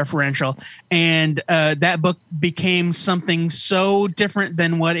referential. And that book became something so different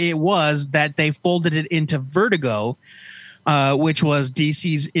than what it was that they folded it into Vertigo, which was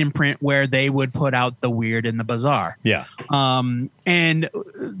DC's imprint, where they would put out the weird and the bizarre. Yeah. And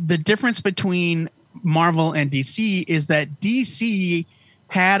the difference between Marvel and DC is that DC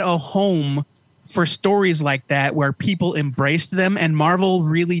had a home for stories like that where people embraced them, and Marvel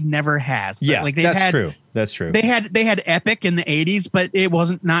really never has. Yeah, that's true. That's true. They had Epic in the 80s, but it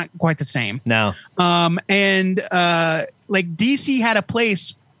wasn't not quite the same. No. And like DC had a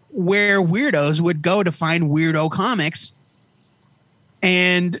place where weirdos would go to find weirdo comics,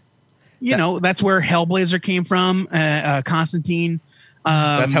 and that's where Hellblazer came from. Constantine.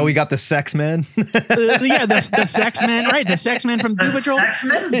 That's how we got the Sex Men. The Sex Men, right? The Sex Men from Doom Patrol. Sex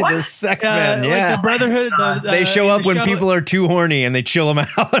Men? What? The Sex Men, yeah. Like the Brotherhood. They show up when people are too horny and they chill them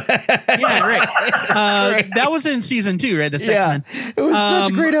out. Yeah, right. That was in season 2, right? The Sex Men. It was such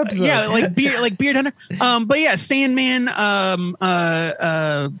a great episode. Yeah, like Beard Hunter. But yeah, Sandman.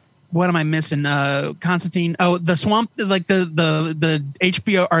 What am I missing? Constantine. Oh, the Swamp, like the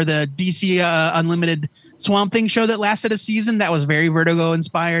HBO or the DC Unlimited Swamp Thing show that lasted a season that was very Vertigo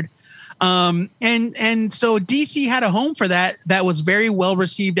inspired. And so DC had a home for that was very well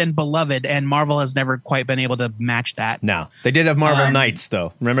received and beloved, and Marvel has never quite been able to match that. No, they did have Marvel Knights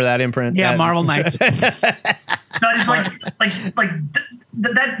though. Remember that imprint? Yeah, Marvel Knights. No, it's like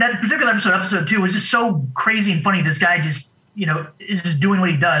that particular episode 2 was just so crazy and funny. This guy just is just doing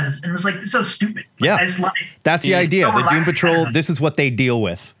what he does, and it was like so stupid. Yeah, I just like, that's the idea. The Doom Patrol. This is what they deal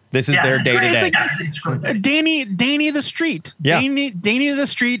with. This is their day to day. It's like Danny the Street. Yeah. Danny the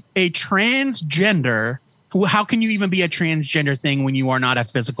Street, a transgender. How can you even be a transgender thing when you are not a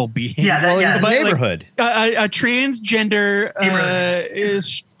physical being? Yeah, it's a neighborhood. A transgender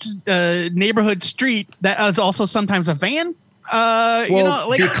is neighborhood street that is also sometimes a van.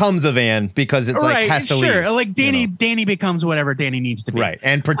 Becomes a van because it's right, has to leave. Like Danny becomes whatever Danny needs to be. Right.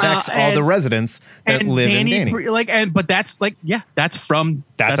 And protects all the residents that live in Danny. That's from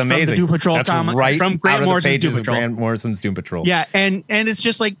amazing. From the Doom Patrol that's right from Grant Morrison's Doom Patrol. Grant Morrison's Doom Patrol. Yeah, and it's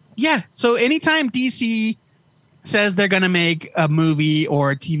just like, yeah. So anytime DC says they're gonna make a movie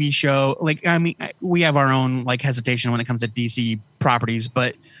or a TV show, we have our own hesitation when it comes to DC properties,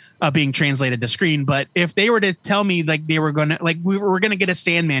 but being translated to screen. But if they were to tell me they were gonna we were gonna get a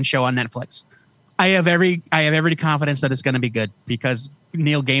Sandman show on Netflix, I have every confidence that it's gonna be good because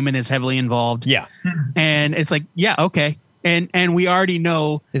Neil Gaiman is heavily involved. Yeah, and it's like, yeah, okay, and we already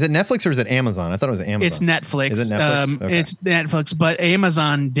know. Is it Netflix or is it Amazon? I thought it was Amazon. It's Netflix. Is it Netflix? Okay. It's Netflix, but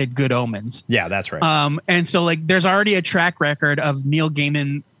Amazon did Good Omens. Yeah, that's right. And so there's already a track record of Neil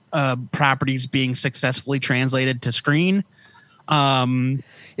Gaiman properties being successfully translated to screen.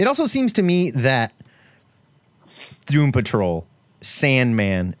 It also seems to me that Doom Patrol,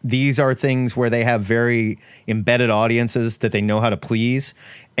 Sandman, these are things where they have very embedded audiences that they know how to please.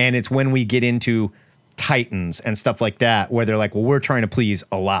 And it's when we get into Titans and stuff like that where they're like, well, we're trying to please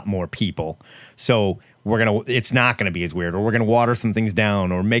a lot more people. So it's not going to be as weird, or we're going to water some things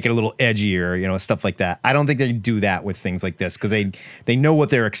down or make it a little edgier, stuff like that. I don't think they do that with things like this because they know what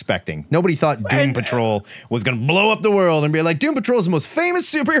they're expecting. Nobody thought Doom Patrol was going to blow up the world and be like, Doom Patrol is the most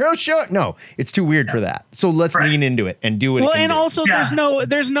famous superhero show. No, it's too weird for that. So let's lean into it and do it. Well, and also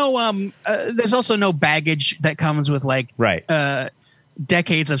there's also no baggage that comes with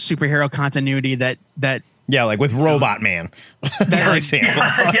decades of superhero continuity that yeah, like with Robot Man, for example.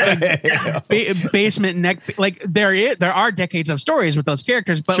 Basement neck, there are decades of stories with those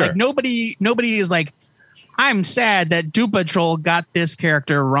characters, but nobody is like, I'm sad that Doom Patrol got this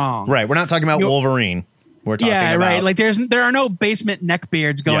character wrong. Right, we're not talking about Wolverine. We're talking about right. There are no basement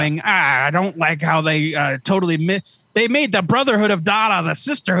neckbeards going, I don't like how they they made the Brotherhood of Dada the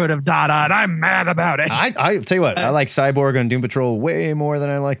Sisterhood of Dada, and I'm mad about it. I tell you what, I like Cyborg on Doom Patrol way more than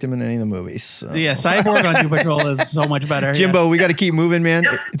I liked him in any of the movies. So. Yeah, Cyborg on Doom Patrol is so much better. Jimbo, we got to keep moving, man.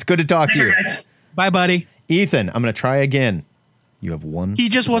 Yep. It's good to talk to you. Bye, buddy. Ethan, I'm going to try again. You have one. He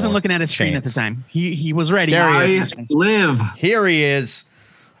just wasn't looking at his screen at the time. He was ready. There he is. Live. Here he is.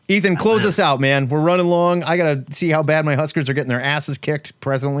 Ethan, close us out, man. We're running long. I got to see how bad my Huskers are getting their asses kicked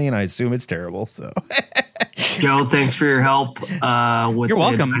presently, and I assume it's terrible. So, Joe, thanks for your help with You're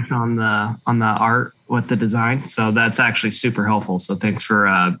welcome. advice on the art with the design. So that's actually super helpful. So thanks for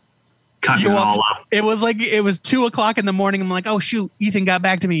cutting it all up. It was 2:00 in the morning. I'm like, oh shoot, Ethan got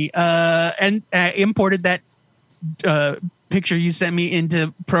back to me and imported that picture you sent me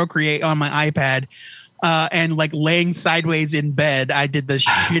into Procreate on my iPad. And like laying sideways in bed, I did the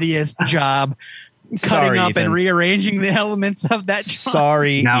shittiest job cutting up Ethan. and rearranging the elements of that.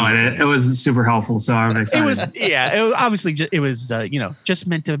 Sorry. No, it was super helpful. So I'm excited. It was, it was obviously just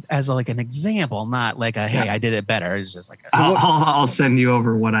meant to as like an example, not like a hey, I did it better. It's just like I'll send you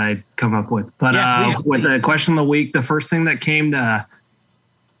over what I come up with. But with the question of the week, the first thing that came to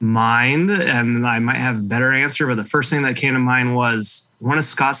mind, and I might have a better answer, but the first thing that came to mind was one of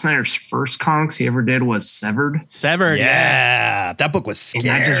Scott Snyder's first comics he ever did was Severed. Yeah, that book was scary.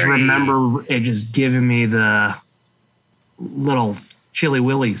 And I just remember it just giving me the little chilly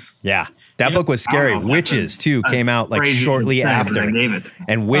willies. Yeah, that book was scary. Witches too came out like shortly after.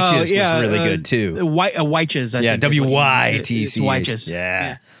 And Witches was really good too. Witches. Yeah, WYTC. It's Witches.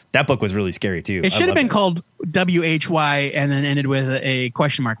 Yeah. That book was really scary too. It should have been called WHY and then ended with a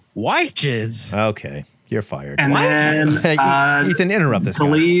question mark. Witches. Okay, you're fired. And then Ethan, interrupt this to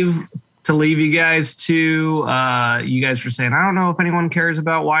guy. To leave you guys to you guys were saying, I don't know if anyone cares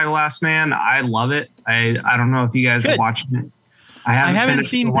about Why the Last Man. I love it. I don't know if you guys are watching it. I haven't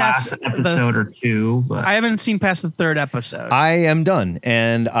seen the last episode or two, but I haven't seen past the third episode. I am done,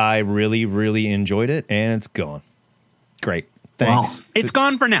 and I really, really enjoyed it, and it's gone. Great. Thanks. Well, it's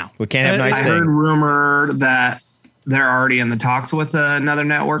gone for now. We can't have nice I things. heard rumor that they're already in the talks with another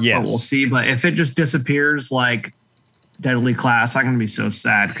network, but we'll see. But if it just disappears like Deadly Class, I'm going to be so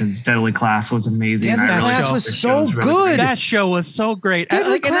sad because Deadly Class was amazing. Deadly Class was so good. That show was so great.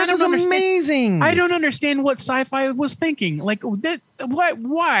 Deadly Class was amazing. I don't understand what sci-fi was thinking. Like,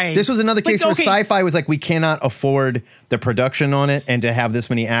 why? This was another case where sci-fi was like, we cannot afford the production on it and to have this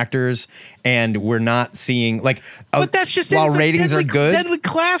many actors, and we're not seeing like. But that's just while ratings are good. Deadly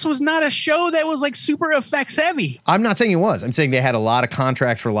Class was not a show that was like super effects heavy. I'm not saying it was. I'm saying they had a lot of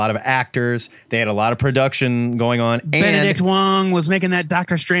contracts for a lot of actors. They had a lot of production going on. Benedict Wong was making that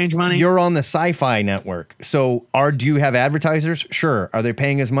Doctor Strange money. You're on the Sci-Fi Network, so do you have advertisers? Sure. Are they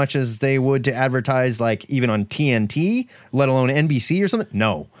paying as much as they would to advertise, like even on TNT, let alone NBC or something?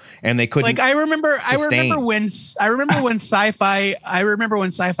 No, and they couldn't. Like I remember when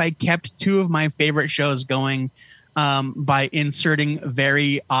Sci-Fi kept two of my favorite shows going by inserting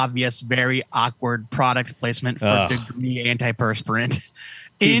very obvious, very awkward product placement for Degree antiperspirant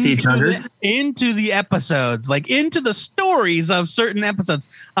into the episodes, like into the stories of certain episodes.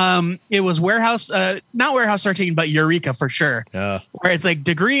 It was not Warehouse 13, but Eureka for sure. Where it's like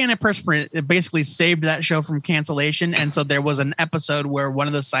Degree antiperspirant, it basically saved that show from cancellation. And so there was an episode where one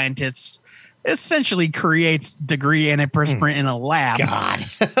of the scientists essentially creates Degree antiperspirant in a lab. God.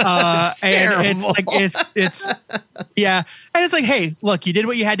 And it's like it's yeah. And it's like, hey, look, you did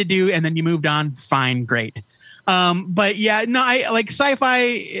what you had to do and then you moved on. Fine, great. But yeah, no, I like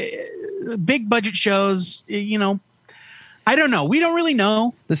sci-fi big budget shows, I don't know. We don't really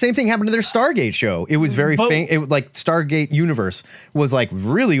know. The same thing happened to their Stargate show. It was very it was like Stargate Universe was like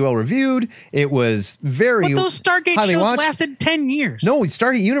really well reviewed. It was very. But those Stargate shows lasted 10 years. No,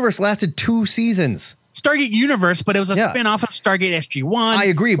 Stargate Universe lasted 2 seasons. Stargate Universe, but it was a spin-off of Stargate SG-1. I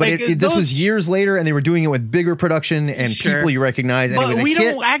agree, but this was years later, and they were doing it with bigger production and people you recognize. And but it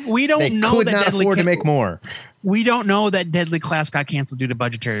was we don't know could that not afford to make more. We don't know that Deadly Class got canceled due to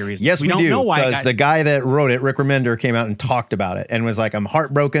budgetary reasons. Yes, we don't do. know why. Because the guy that wrote it, Rick Remender, came out and talked about it and was like, "I'm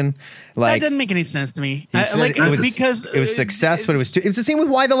heartbroken." Like that doesn't make any sense to me. Because it was success, but it was the same with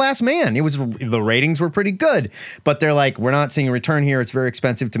Why the Last Man. It was the ratings were pretty good, but they're like, we're not seeing a return here. It's very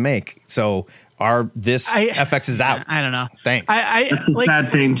expensive to make. So FX is out. I don't know. Thanks. That's the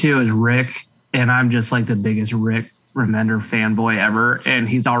sad thing too is Rick, and I'm just like the biggest Rick Remender fanboy ever, and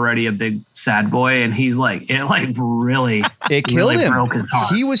he's already a big sad boy, and he's like it really killed him. Broke his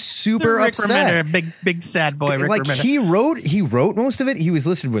heart. He was super Rick upset. Remender, big sad boy. Rick Remender. He wrote most of it. He was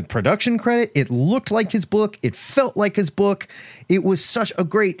listed with production credit. It looked like his book. It felt like his book. It was such a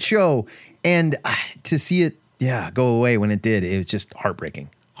great show, and to see it go away when it did, it was just heartbreaking.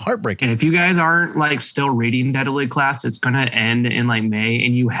 And if you guys aren't like still reading Deadly Class, it's going to end in like May,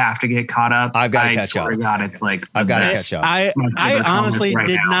 and you have to get caught up. I've got to catch up. God, it's like I've got to catch up. I honestly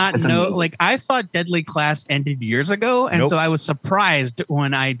did not know. Like I thought Deadly Class ended years ago, and so I was surprised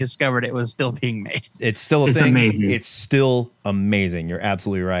when I discovered it was still being made. It's still a thing. Amazing. It's still amazing. You're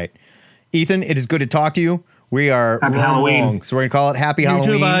absolutely right, Ethan. It is good to talk to you. We are Happy Halloween. long, so we're gonna call it Happy You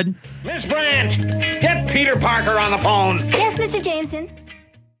Halloween. too, bud. Miss Branch, get Peter Parker on the phone. Yes, Mr. Jameson.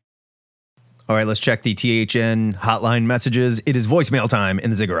 All right, let's check the THN hotline messages. It is voicemail time in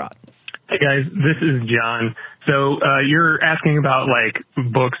the Ziggurat. Hey guys, this is John. So you're asking about like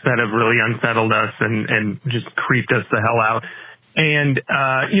books that have really unsettled us and just creeped us the hell out. And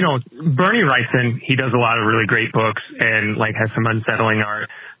Bernie Wrightson, he does a lot of really great books and like has some unsettling art,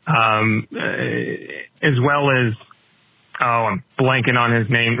 as well as I'm blanking on his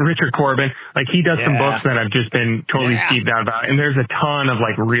name, Richard Corbin. Like he does some books that I've just been totally skeeved out about. And there's a ton of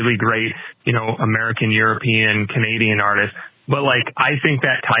like really great, American, European, Canadian artists. But like, I think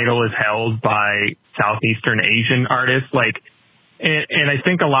that title is held by Southeastern Asian artists. Like, and I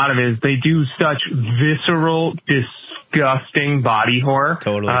think a lot of it is they do such visceral, disgusting body horror.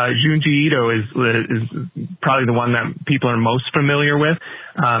 Totally. Junji Ito is probably the one that people are most familiar with.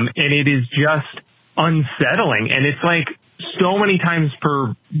 And it is just unsettling. And it's like so many times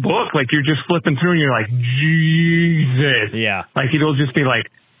per book, like you're just flipping through and you're like, Jesus. Yeah. Like it'll just be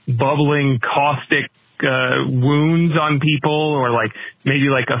like bubbling, caustic, wounds on people, or like maybe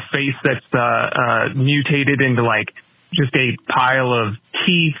like a face that's mutated into like just a pile of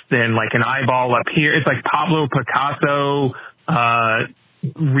teeth and like an eyeball up here. It's like Pablo Picasso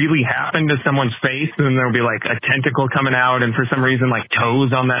really happened to someone's face, and then there'll be like a tentacle coming out, and for some reason like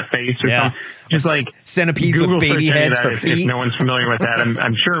toes on that face or something. Just like centipedes Google with baby search any of heads that for if feet. no one's familiar with that.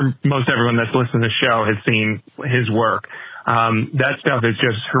 I'm sure most everyone that's listening to the show has seen his work. That stuff is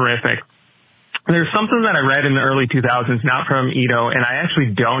just horrific. There's something that I read in the early 2000s, not from Ito, and I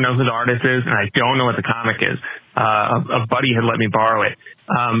actually don't know who the artist is, and I don't know what the comic is. A buddy had let me borrow it.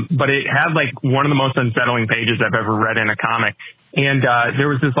 But it had like one of the most unsettling pages I've ever read in a comic. And there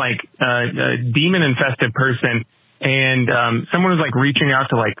was this like demon-infested person, and someone was like reaching out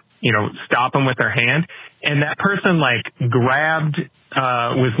to like, stop them with their hand. And that person like grabbed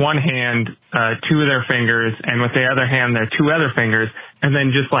with one hand two of their fingers, and with the other hand their two other fingers, and then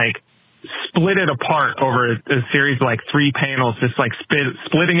just like split it apart over a series of like 3 panels, just like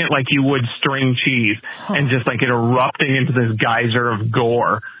splitting it like you would string cheese, and just like it erupting into this geyser of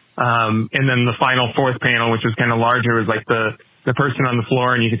gore. And then the final 4th panel, which was kind of larger, was like the person on the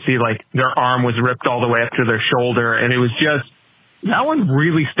floor, and you could see like their arm was ripped all the way up to their shoulder. And it was just, that one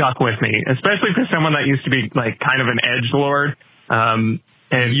really stuck with me, especially for someone that used to be like kind of an edgelord.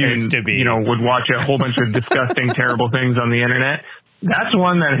 Used to be, would watch a whole bunch of disgusting, terrible things on the internet. That's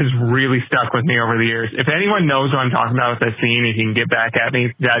one that has really stuck with me over the years. If anyone knows what I'm talking about with that scene, if you can get back at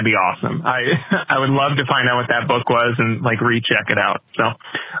me, that'd be awesome. I would love to find out what that book was and like recheck it out. So,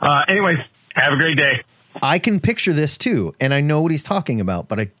 anyways, have a great day. I can picture this too, and I know what he's talking about,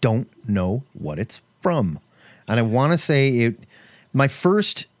 but I don't know what it's from. And I want to say it. My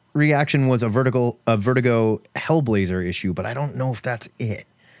first reaction was a Vertigo Hellblazer issue, but I don't know if that's it.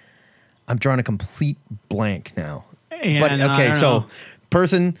 I'm drawing a complete blank now. Yeah, but no, okay, so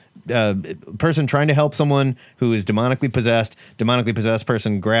person trying to help someone who is demonically possessed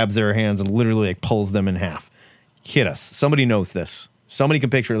person grabs their hands and literally like pulls them in half. Hit us. Somebody knows this. Somebody can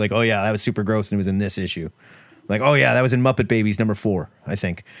picture it like, oh yeah, that was super gross and it was in this issue. Like, oh yeah, that was in Muppet Babies number 4, I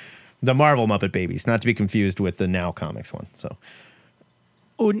think. The Marvel Muppet Babies, not to be confused with the Now Comics one. So,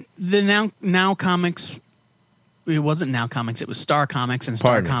 the Now Comics. It wasn't Now Comics. It was Star Comics, and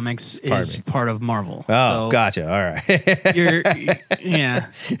Star Comics is part of Marvel. Oh, so gotcha. All right.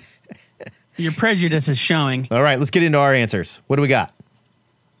 Your prejudice is showing. All right, let's get into our answers. What do we got?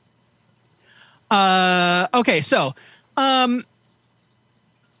 Okay, so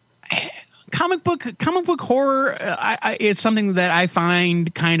comic book horror is something that I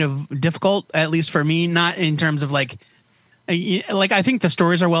find kind of difficult, at least for me. Not in terms of like I think the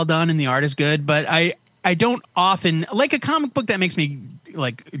stories are well done and the art is good, but I don't often like a comic book that makes me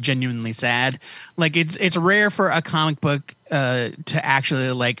like genuinely sad. Like it's rare for a comic book to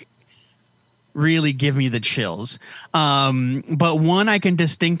actually like really give me the chills. But one I can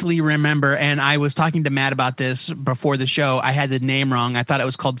distinctly remember, and I was talking to Matt about this before the show. I had the name wrong. I thought it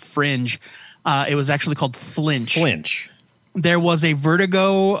was called Fringe. It was actually called Flinch. There was a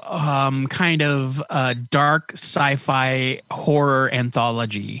Vertigo kind of dark sci-fi horror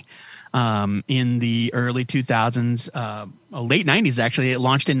anthology in the early 2000s, late 90s, actually. It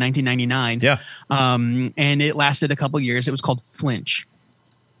launched in 1999. Yeah. And it lasted a couple years. It was called Flinch.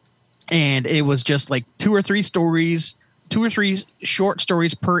 And it was just like 2 or 3 short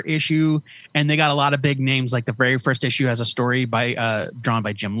stories per issue. And they got a lot of big names. Like the very first issue has a story drawn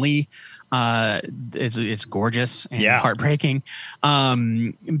by Jim Lee. It's gorgeous and heartbreaking.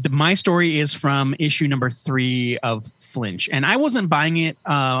 My story is from issue number 3 of Flinch, and I wasn't buying it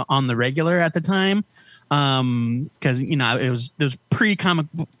on the regular at the time. because there's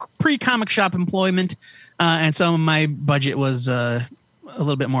pre-comic shop employment, and so my budget was a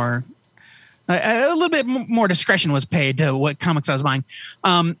little bit more discretion was paid to what comics I was buying.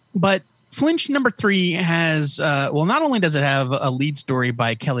 But Flinch #3 has not only does it have a lead story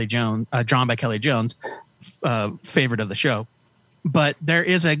by Kelly Jones, drawn by Kelly Jones, favorite of the show, but there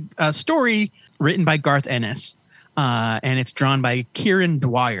is a story written by Garth Ennis, and it's drawn by Kieran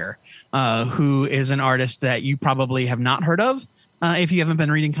Dwyer, who is an artist that you probably have not heard of if you haven't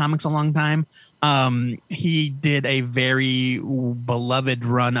been reading comics a long time. He did a very beloved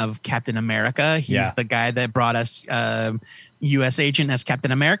run of Captain America. He's the guy that brought us U.S. Agent as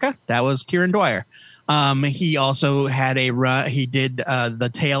Captain America. That was Kieran Dwyer. He also had a run. He did the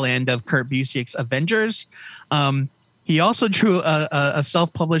tail end of Kurt Busiek's Avengers. He also drew a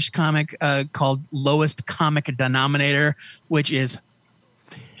self-published comic called Lowest Comic Denominator, which is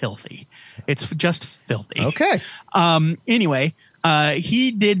filthy. It's just filthy. Okay. Anyway,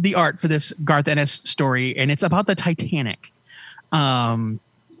 he did the art for this Garth Ennis story, and it's about the Titanic.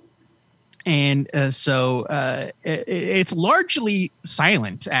 It's largely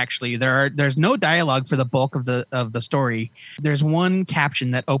silent. Actually, there's no dialogue for the bulk of the story. There's one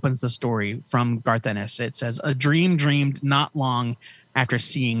caption that opens the story from Garth Ennis. It says, "A dream dreamed not long after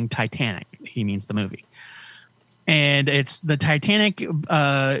seeing Titanic." He means the movie. And it's the Titanic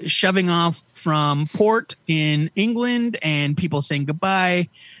shoving off from port in England, and people saying goodbye,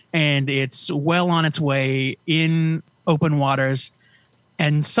 and it's well on its way in open waters,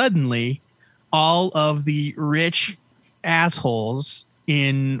 and suddenly all of the rich assholes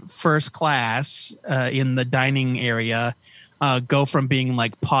in first class in the dining area go from being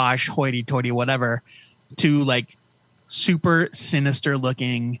like posh, hoity-toity, whatever, to like super sinister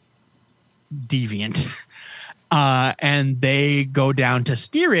looking deviant. And they go down to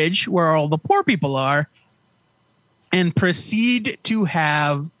steerage where all the poor people are and proceed to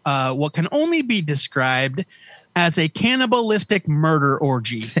have what can only be described as a cannibalistic murder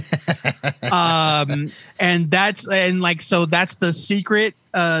orgy. That's the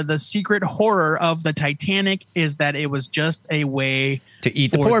secret horror of the Titanic is that it was just a way to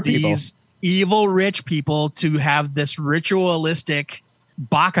eat the poor people, these evil rich people to have this ritualistic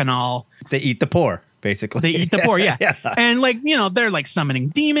bacchanal. They eat the poor. Basically, they eat the poor, yeah. And they're like summoning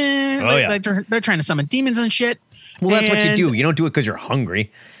demons. They're trying to summon demons and shit. Well, that's what you do. You don't do it because you're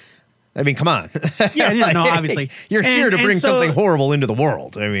hungry. I mean, come on. No, obviously. You're here to bring something horrible into the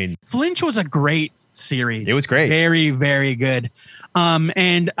world. I mean, Flinch was a great series. It was great. Very, very good.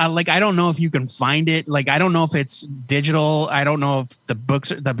 I don't know if you can find it. Like, I don't know if it's digital. I don't know if the books,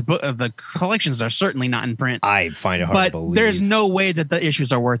 the collections are certainly not in print. I find it hard to believe. There's no way that the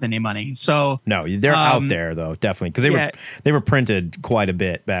issues are worth any money. So no, they're out there though, definitely, because they were printed quite a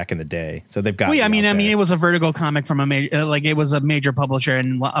bit back in the day. So they've got. Well, I mean, it was a Vertigo comic from a major, it was a major publisher,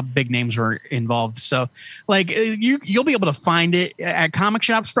 and big names were involved. So, you'll be able to find it at comic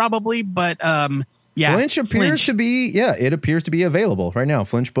shops probably, but Flinch appears to be, it appears to be available right now.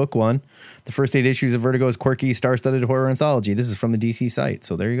 Flinch Book 1, the first 8 issues of Vertigo's quirky, star-studded horror anthology. This is from the DC site,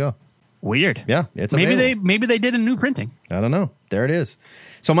 so there you go. Weird. Yeah, it's available. Maybe they did a new printing. I don't know. There it is.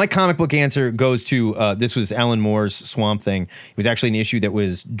 So my comic book answer goes to this was Alan Moore's Swamp Thing. It was actually an issue that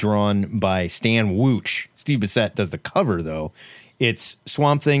was drawn by Stan Wooch. Steve Bissette does the cover though. It's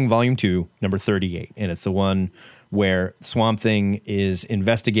Swamp Thing Volume 2, number 38, and it's the one where Swamp Thing is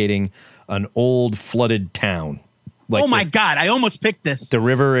investigating an old flooded town. Oh my God, I almost picked this. The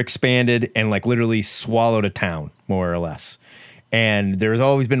river expanded and literally swallowed a town, more or less. And there's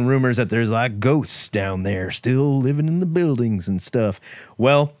always been rumors that there's ghosts down there still living in the buildings and stuff.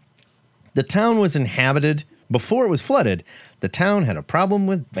 Well, the town was inhabited before it was flooded. The town had a problem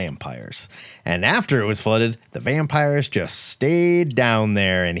with vampires. And after it was flooded, the vampires just stayed down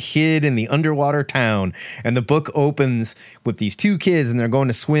there and hid in the underwater town. And the book opens with these 2 kids, and they're going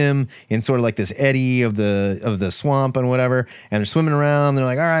to swim in sort of this eddy of the swamp and whatever. And they're swimming around. They're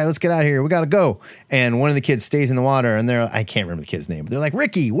like, all right, let's get out of here. We got to go. And one of the kids stays in the water, and I can't remember the kid's name, but they're like,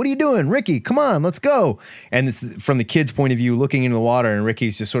 Ricky, what are you doing? Ricky, come on, let's go. And it's from the kid's point of view, looking into the water, and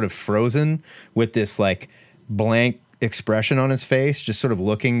Ricky's just sort of frozen with this blank expression on his face, just sort of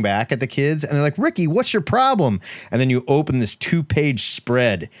looking back at the kids. And they're like, Ricky, what's your problem? And then you open this 2-page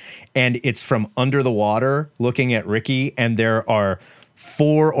spread, and it's from under the water looking at Ricky, and there are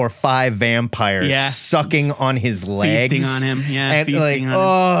 4 or 5 vampires sucking on his legs. Feasting on him. Yeah, and feasting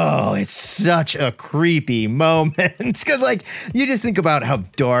on him. It's such a creepy moment. Because you just think about how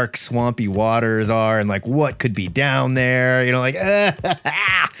dark swampy waters are and what could be down there.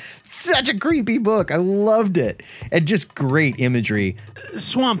 Such a creepy book. I loved it. And just great imagery.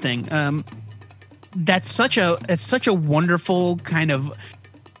 Swamp Thing. it's such a wonderful kind of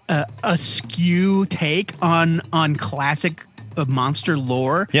askew take on classic monster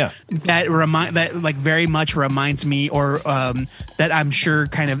lore. Yeah. That like very much reminds me, or that I'm sure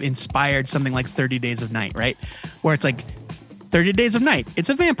kind of inspired something like 30 Days of Night, right? Where it's like 30 Days of Night. It's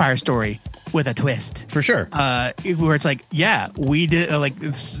a vampire story with a twist. For sure. Where it's like, yeah, we did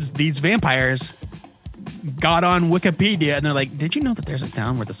these vampires got on Wikipedia and they're like, did you know that there's a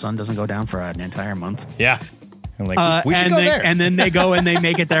town where the sun doesn't go down for an entire month? Yeah. I'm like, we should go there. And then they go and they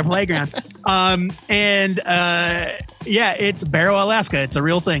make it their playground. Yeah, it's Barrow, Alaska. It's a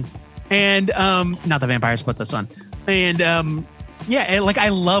real thing. And not the vampires, but the sun. And yeah, like I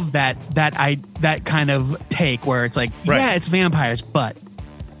love that kind of take where it's like, yeah, it's vampires, but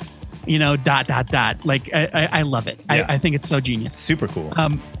you know, ... Like I love it. Yeah. I think it's so genius. Super cool. All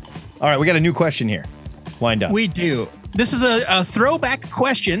right, we got a new question here. Wind up. We do. This is a throwback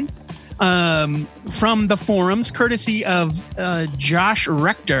question from the forums, courtesy of Josh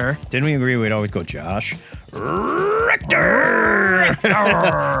Rector. Didn't we agree we'd always go Josh Rector?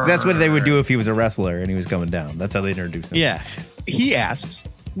 That's what they would do if he was a wrestler and he was coming down. That's how they introduce him. Yeah. He asks,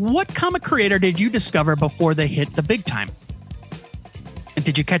 what comic creator did you discover before they hit the big time? And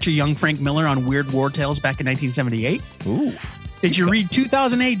did you catch a young Frank Miller on Weird War Tales back in 1978? Ooh. Did you read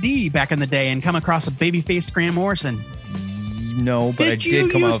 2000 AD back in the day and come across a baby-faced Grant Morrison? No, but I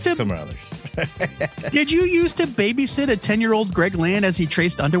did come out with some others. Did you used to babysit a 10-year-old Greg Land as he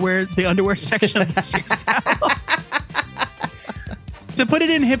traced the underwear section of the Sears catalog? To put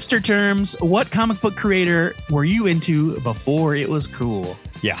it in hipster terms, what comic book creator were you into before it was cool?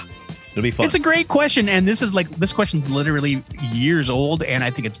 Yeah, it'll be fun. It's a great question, and this question's literally years old, and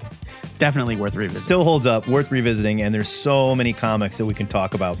I think it's definitely worth revisiting. Still holds up, worth revisiting, and there's so many comics that we can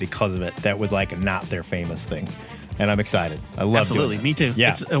talk about because of it that was like not their famous thing. And I'm excited. I love Absolutely, doing it. Me too.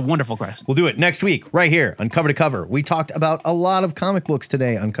 Yeah. It's a wonderful quest. We'll do it next week, right here on Cover to Cover. We talked about a lot of comic books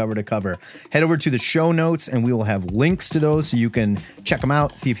today on Cover to Cover. Head over to the show notes, and we will have links to those so you can check them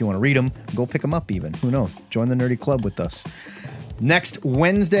out, see if you want to read them, go pick them up even. Who knows? Join the Nerdy Club with us. Next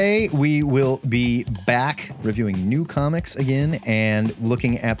Wednesday, we will be back reviewing new comics again and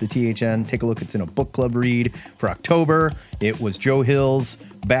looking at the THN. Take a look. It's in a book club read for October. It was Joe Hill's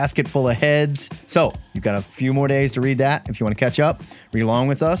Basket Full of Heads. So you've got a few more days to read that. If you want to catch up, read along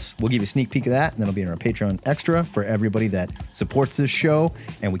with us. We'll give you a sneak peek of that, and then it'll be in our Patreon extra for everybody that supports this show.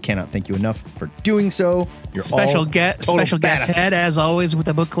 And we cannot thank you enough for doing so. You're special all guest badasses. head, as always, with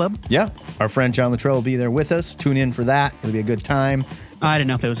the book club. Yeah. Our friend John Luttrell will be there with us. Tune in for that. It'll be a good time. I didn't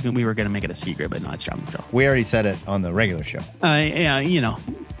know if we were going to make it a secret, but no, it's John Luttrell. We already said it on the regular show. Yeah, you know,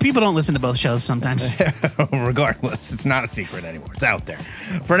 people don't listen to both shows sometimes. Regardless, it's not a secret anymore. It's out there.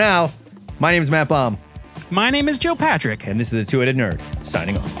 For now, my name is Matt Baum. My name is Joe Patrick. And this is the Two-Headed Nerd,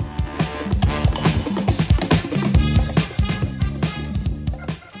 signing off.